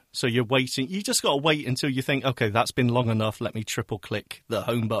voiceover. So you're waiting. You just got to wait until you think, okay, that's been long enough. Let me triple click the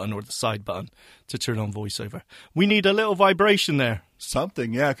home button or the side button to turn on voiceover. We need a little vibration there.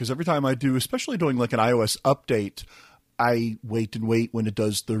 Something, yeah, because every time I do, especially doing like an iOS update, I wait and wait when it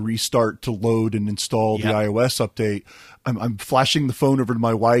does the restart to load and install the iOS update. I'm flashing the phone over to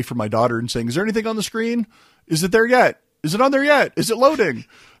my wife or my daughter and saying, is there anything on the screen? Is it there yet? Is it on there yet? Is it loading?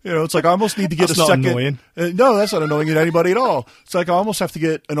 It's like I almost need to get That's a not second. annoying. No, that's not annoying to anybody at all. It's like I almost have to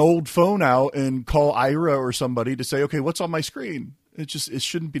get an old phone out and call Ira or somebody to say, okay, what's on my screen? It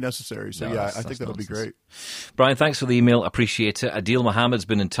shouldn't be necessary. So, No, I that's think that'll be nonsense. great. Brian, thanks for the email. Appreciate it. Adil Mohammed's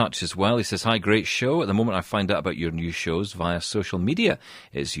been in touch as well. He says, hi, great show. At the moment, I find out about your new shows via social media.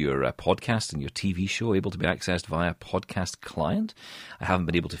 Is your podcast and your TV show able to be accessed via podcast client? I haven't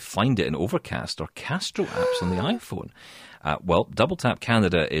been able to find it in Overcast or Castro apps on the iPhone. Well, Double Tap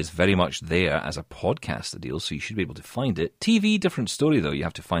Canada is very much there as a podcast deal, so you should be able to find it. TV, different story, though. You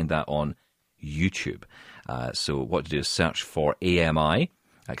have to find that on YouTube. So what to do is search for AMI,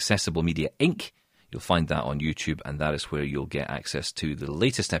 Accessible Media Inc. You'll find that on YouTube, and that is where you'll get access to the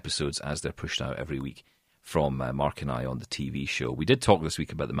latest episodes as they're pushed out every week from Mark and I on the TV show. We did talk this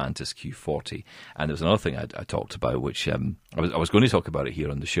week about the Mantis Q40, and there was another thing I talked about, which I was going to talk about it here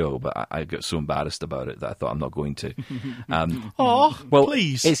on the show, but I got so embarrassed about it that I thought I'm not going to. Well,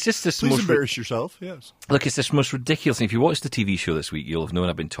 please. It's just this Please embarrass yourself, yes. Look, it's this most ridiculous thing. If you watched the TV show this week, you'll have known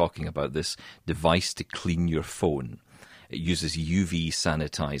I've been talking about this device to clean your phone. It uses UV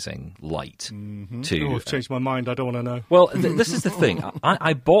sanitizing light to... I've changed my mind. I don't want to know. Well, this is the thing.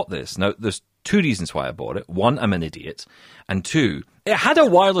 I bought this. Now, there's two reasons why I bought it. One, I'm an idiot. And two, it had a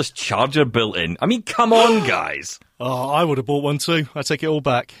wireless charger built in. I mean, come on, guys. Oh, I would have bought one too. I take it all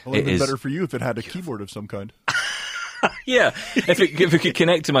back. Well, it would have been better for you if it had a keyboard of some kind. Yeah, if it could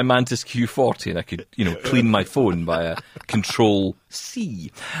connect to my Mantis Q40 and I could, clean my phone via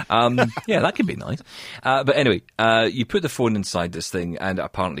Control-C. Yeah, that could be nice. But anyway, you put the phone inside this thing and it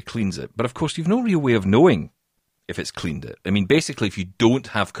apparently cleans it. But of course, you've no real way of knowing if it's cleaned it. I mean, basically, if you don't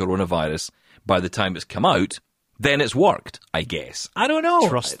have coronavirus by the time it's come out, then it's worked, I guess. I don't know.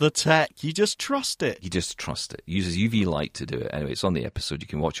 Trust the tech. You just trust it. You just trust it. It uses UV light to do it. Anyway, it's on the episode. You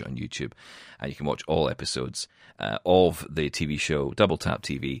can watch it on YouTube. And you can watch all episodes of the TV show, Double Tap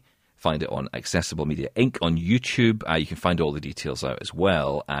TV. Find it on Accessible Media Inc. on YouTube. You can find all the details out as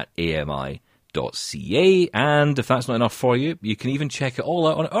well at ami.ca. And if that's not enough for you, you can even check it all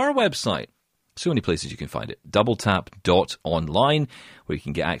out on our website. So many places you can find it. Doubletap.online, where you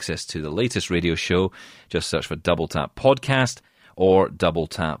can get access to the latest radio show. Just search for Double Tap Podcast or Double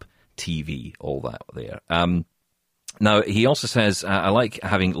Tap TV, all that there. Now, he also says, I like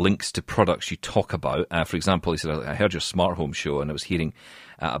having links to products you talk about. For example, he said, I heard your smart home show and I was hearing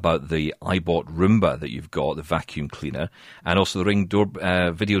about the iBot Roomba that you've got, the vacuum cleaner, and also the Ring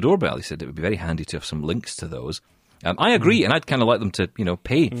video doorbell. He said it would be very handy to have some links to those. I agree, and I'd kind of like them to,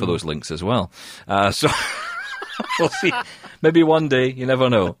 pay for those links as well. So we'll see. Maybe one day, you never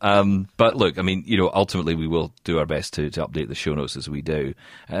know. But look, I mean, ultimately we will do our best to update the show notes as we do.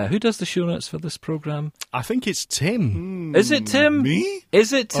 Who does the show notes for this program? I think it's Tim. Is it Tim? Me?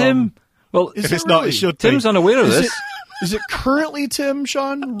 Is it Tim? Well, if it's not, it should be. Tim's unaware of this. Is it currently Tim,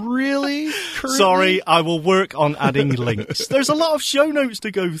 Sean? Really? Currently? Sorry, I will work on adding links. There's a lot of show notes to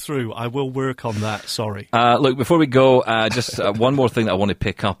go through. I will work on that. Sorry. Look, before we go, just one more thing that I want to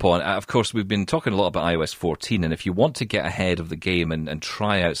pick up on. Of course, we've been talking a lot about iOS 14, and if you want to get ahead of the game and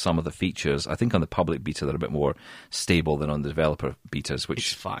try out some of the features, I think on the public beta they're a bit more stable than on the developer betas,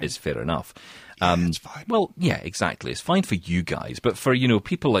 which is fair enough. It's fine. Well, yeah, exactly. It's fine for you guys, but for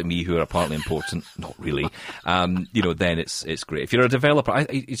people like me who are apparently important, not really. Then it's great. If you're a developer,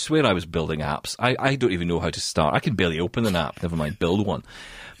 I swear I was building apps. I don't even know how to start. I can barely open an app, never mind build one.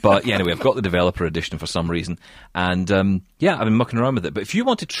 But yeah, anyway, I've got the developer edition for some reason, and I've been mucking around with it. But if you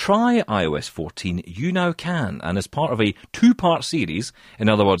want to try iOS 14, you now can. And as part of a 2-part series, in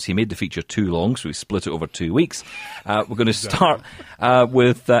other words, he made the feature too long, so we split it over 2 weeks. We're going to start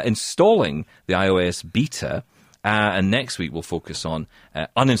with installing the iOS beta. And next week we'll focus on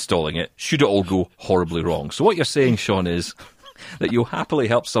uninstalling it, should it all go horribly wrong. So what you're saying, Sean, is that you'll happily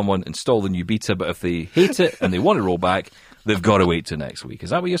help someone install the new beta, but if they hate it and they want to roll back, they've got to wait till next week. Is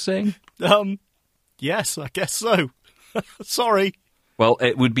that what you're saying? Yes, I guess so. Sorry. Well,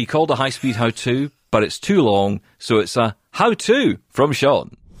 it would be called a high-speed how-to, but it's too long, so it's a how-to from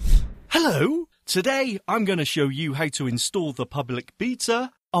Sean. Hello. Today I'm going to show you how to install the public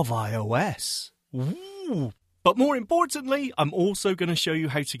beta of iOS. Ooh. But more importantly, I'm also going to show you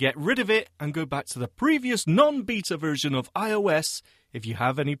how to get rid of it and go back to the previous non-beta version of iOS if you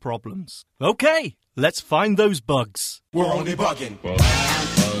have any problems. Okay, let's find those bugs. We're only bugging.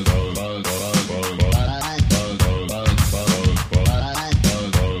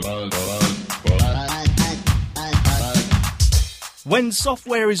 When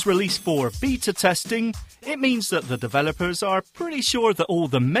software is released for beta testing, it means that the developers are pretty sure that all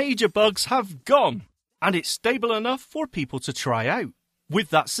the major bugs have gone, and it's stable enough for people to try out. With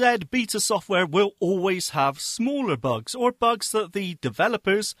that said, beta software will always have smaller bugs or bugs that the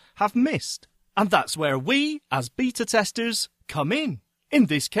developers have missed. And that's where we, as beta testers, come in. In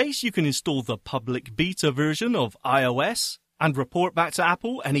this case, you can install the public beta version of iOS and report back to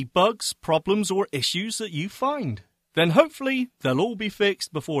Apple any bugs, problems or issues that you find. Then hopefully they'll all be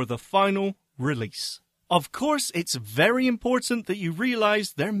fixed before the final release. Of course, it's very important that you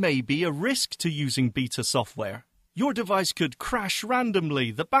realize there may be a risk to using beta software. Your device could crash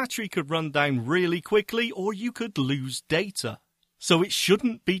randomly, the battery could run down really quickly, or you could lose data. So it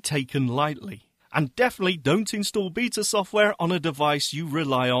shouldn't be taken lightly. And definitely don't install beta software on a device you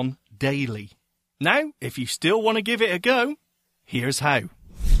rely on daily. Now, if you still want to give it a go, here's how.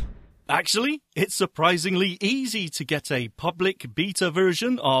 Actually, it's surprisingly easy to get a public beta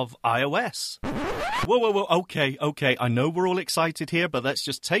version of iOS. Whoa, okay, I know we're all excited here, but let's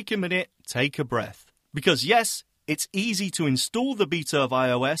just take a minute, take a breath. Because yes, it's easy to install the beta of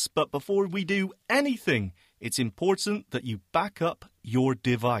iOS, but before we do anything, it's important that you back up your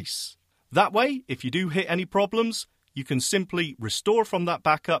device. That way, if you do hit any problems, you can simply restore from that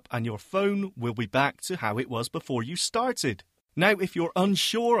backup and your phone will be back to how it was before you started. Now, if you're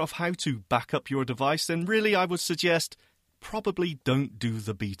unsure of how to back up your device, then really I would suggest probably don't do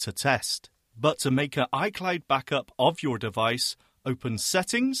the beta test. But to make an iCloud backup of your device, open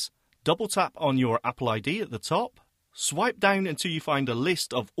Settings, double tap on your Apple ID at the top, swipe down until you find a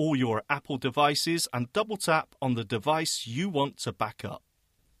list of all your Apple devices and double tap on the device you want to back up.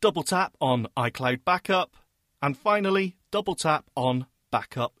 Double tap on iCloud Backup, and finally double tap on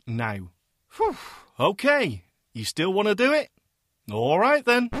Backup Now. Whew, okay, you still want to do it? Alright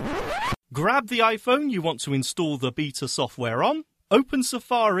then. Grab the iPhone you want to install the beta software on, open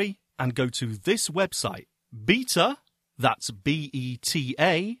Safari and go to this website, beta, that's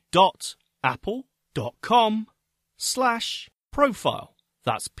beta.apple.com/profile,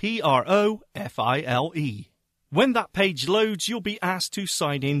 that's PROFILE. When that page loads, you'll be asked to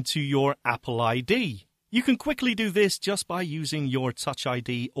sign in to your Apple ID. You can quickly do this just by using your Touch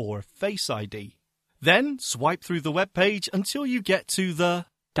ID or Face ID. Then swipe through the web page until you get to the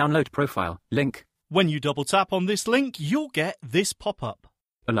Download Profile link. When you double tap on this link, you'll get this pop-up.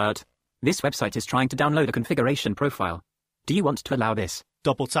 Alert. This website is trying to download a configuration profile. Do you want to allow this?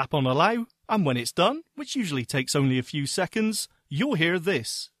 Double tap on Allow, and when it's done, which usually takes only a few seconds, you'll hear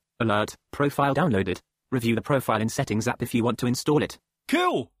this. Alert. Profile downloaded. Review the profile in Settings app if you want to install it.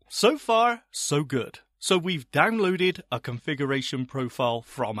 Cool! So far, so good. So we've downloaded a configuration profile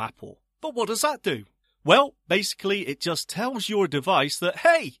from Apple. But what does that do? Well, basically it just tells your device that,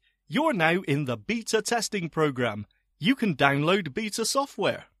 hey, you're now in the beta testing program. You can download beta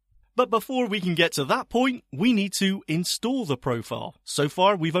software. But before we can get to that point, we need to install the profile. So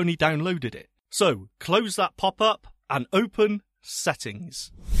far, we've only downloaded it. So close that pop-up and open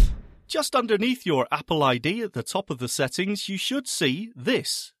Settings. Just underneath your Apple ID at the top of the settings, you should see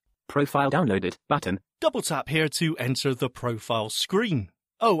this. Profile downloaded button. Double tap here to enter the profile screen.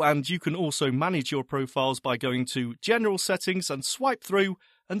 Oh, and you can also manage your profiles by going to General Settings and swipe through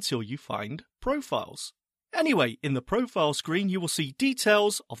until you find Profiles. Anyway, in the profile screen, you will see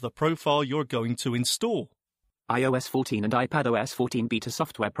details of the profile you're going to install. iOS 14 and iPadOS 14 beta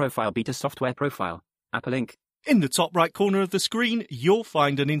software profile. Apple Inc. In the top right corner of the screen, you'll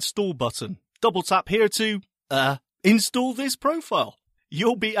find an Install button. Double tap here to, install this profile.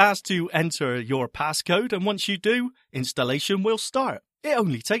 You'll be asked to enter your passcode, and once you do, installation will start. It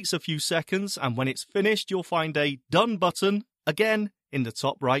only takes a few seconds, and when it's finished, you'll find a Done button, again, in the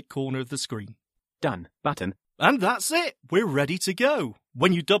top right corner of the screen. Done button. And that's it. We're ready to go.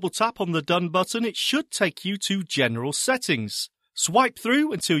 When you double tap on the Done button, it should take you to General Settings. Swipe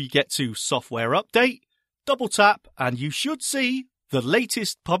through until you get to Software Update. Double tap, and you should see the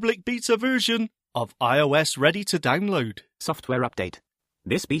latest public beta version of iOS ready to download. Software update.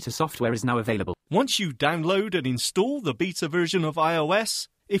 This beta software is now available. Once you download and install the beta version of iOS,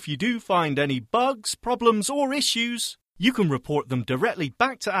 if you do find any bugs, problems, or issues, you can report them directly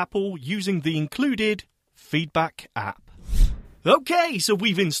back to Apple using the included Feedback app. Okay, so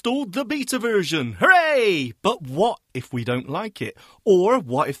we've installed the beta version. Hooray! But what if we don't like it? Or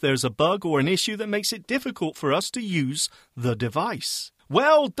what if there's a bug or an issue that makes it difficult for us to use the device?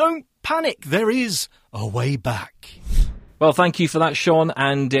 Well, don't panic. There is a way back. Well, thank you for that, Sean.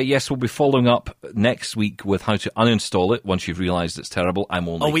 And yes, we'll be following up next week with how to uninstall it once you've realised it's terrible. I'm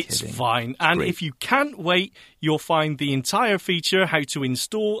only kidding. It's fine. And great. If you can't wait, you'll find the entire feature, how to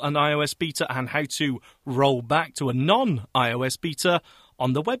install an iOS beta and how to roll back to a non-iOS beta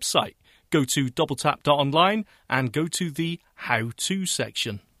on the website. Go to doubletap.online and go to the how-to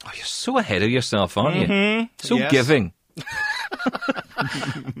section. Oh, you're so ahead of yourself, aren't you? So Yes. giving.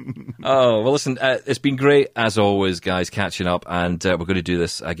 Oh, well, listen, it's been great, as always, guys, catching up, and we're going to do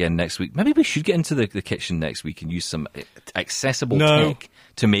this again next week. Maybe we should get into the kitchen next week and use some accessible tech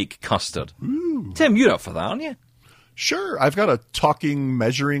to make custard. Ooh. Tim, you're up for that, aren't you? Sure, I've got a talking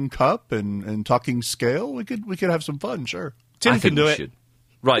measuring cup and talking scale. We could have some fun. Sure, Tim can do it. Should.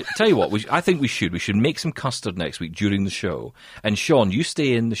 Right, tell you what, I think we should. We should make some custard next week during the show. And Sean, you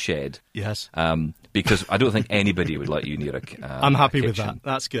stay in the shed. Yes. Because I don't think anybody would let you near a I'm happy a with kitchen. that.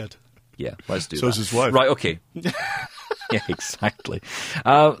 That's good. Yeah, let's do that. So is his wife. Right, okay. Yeah, exactly.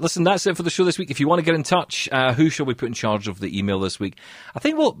 Listen, that's it for the show this week. If you want to get in touch, who shall we put in charge of the email this week? I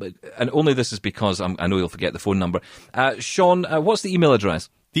think and only this is because I know you'll forget the phone number. Sean, what's the email address?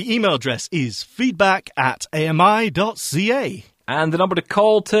 The email address is feedback@ami.ca. And the number to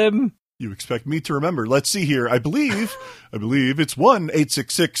call, Tim? You expect me to remember. Let's see here. I believe it's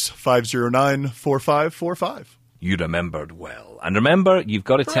 1-866-509-4545. You remembered well. And remember, you've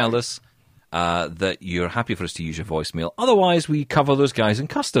got to tell us that you're happy for us to use your voicemail. Otherwise, we cover those guys in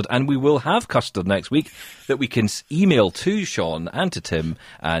custard. And we will have custard next week that we can email to Sean and to Tim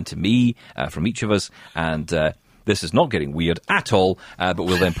and to me from each of us. And this is not getting weird at all, but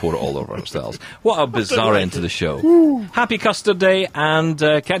we'll then pour it all over ourselves. What a bizarre end to the show. Woo. Happy Custard Day, and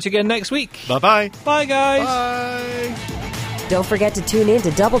catch you again next week. Bye-bye. Bye, guys. Bye. Don't forget to tune in to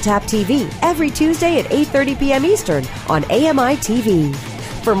Double Tap TV every Tuesday at 8:30 p.m. Eastern on AMI TV.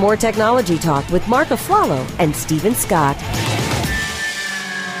 For more technology talk with Mark Aflalo and Stephen Scott.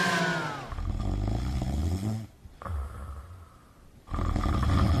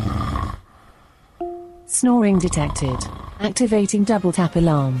 Snoring detected. Activating double tap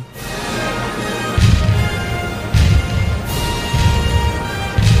alarm.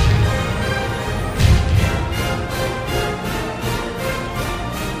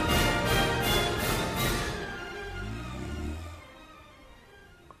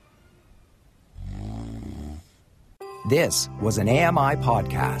 This was an AMI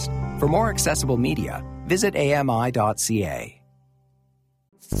podcast. For more accessible media, visit ami.ca.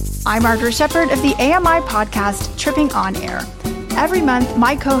 I'm Margaret Shepard of the AMI podcast, Tripping on Air. Every month,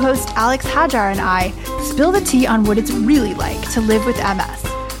 my co-host Alex Hajar and I spill the tea on what it's really like to live with MS.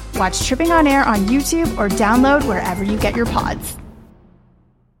 Watch Tripping on Air on YouTube or download wherever you get your pods.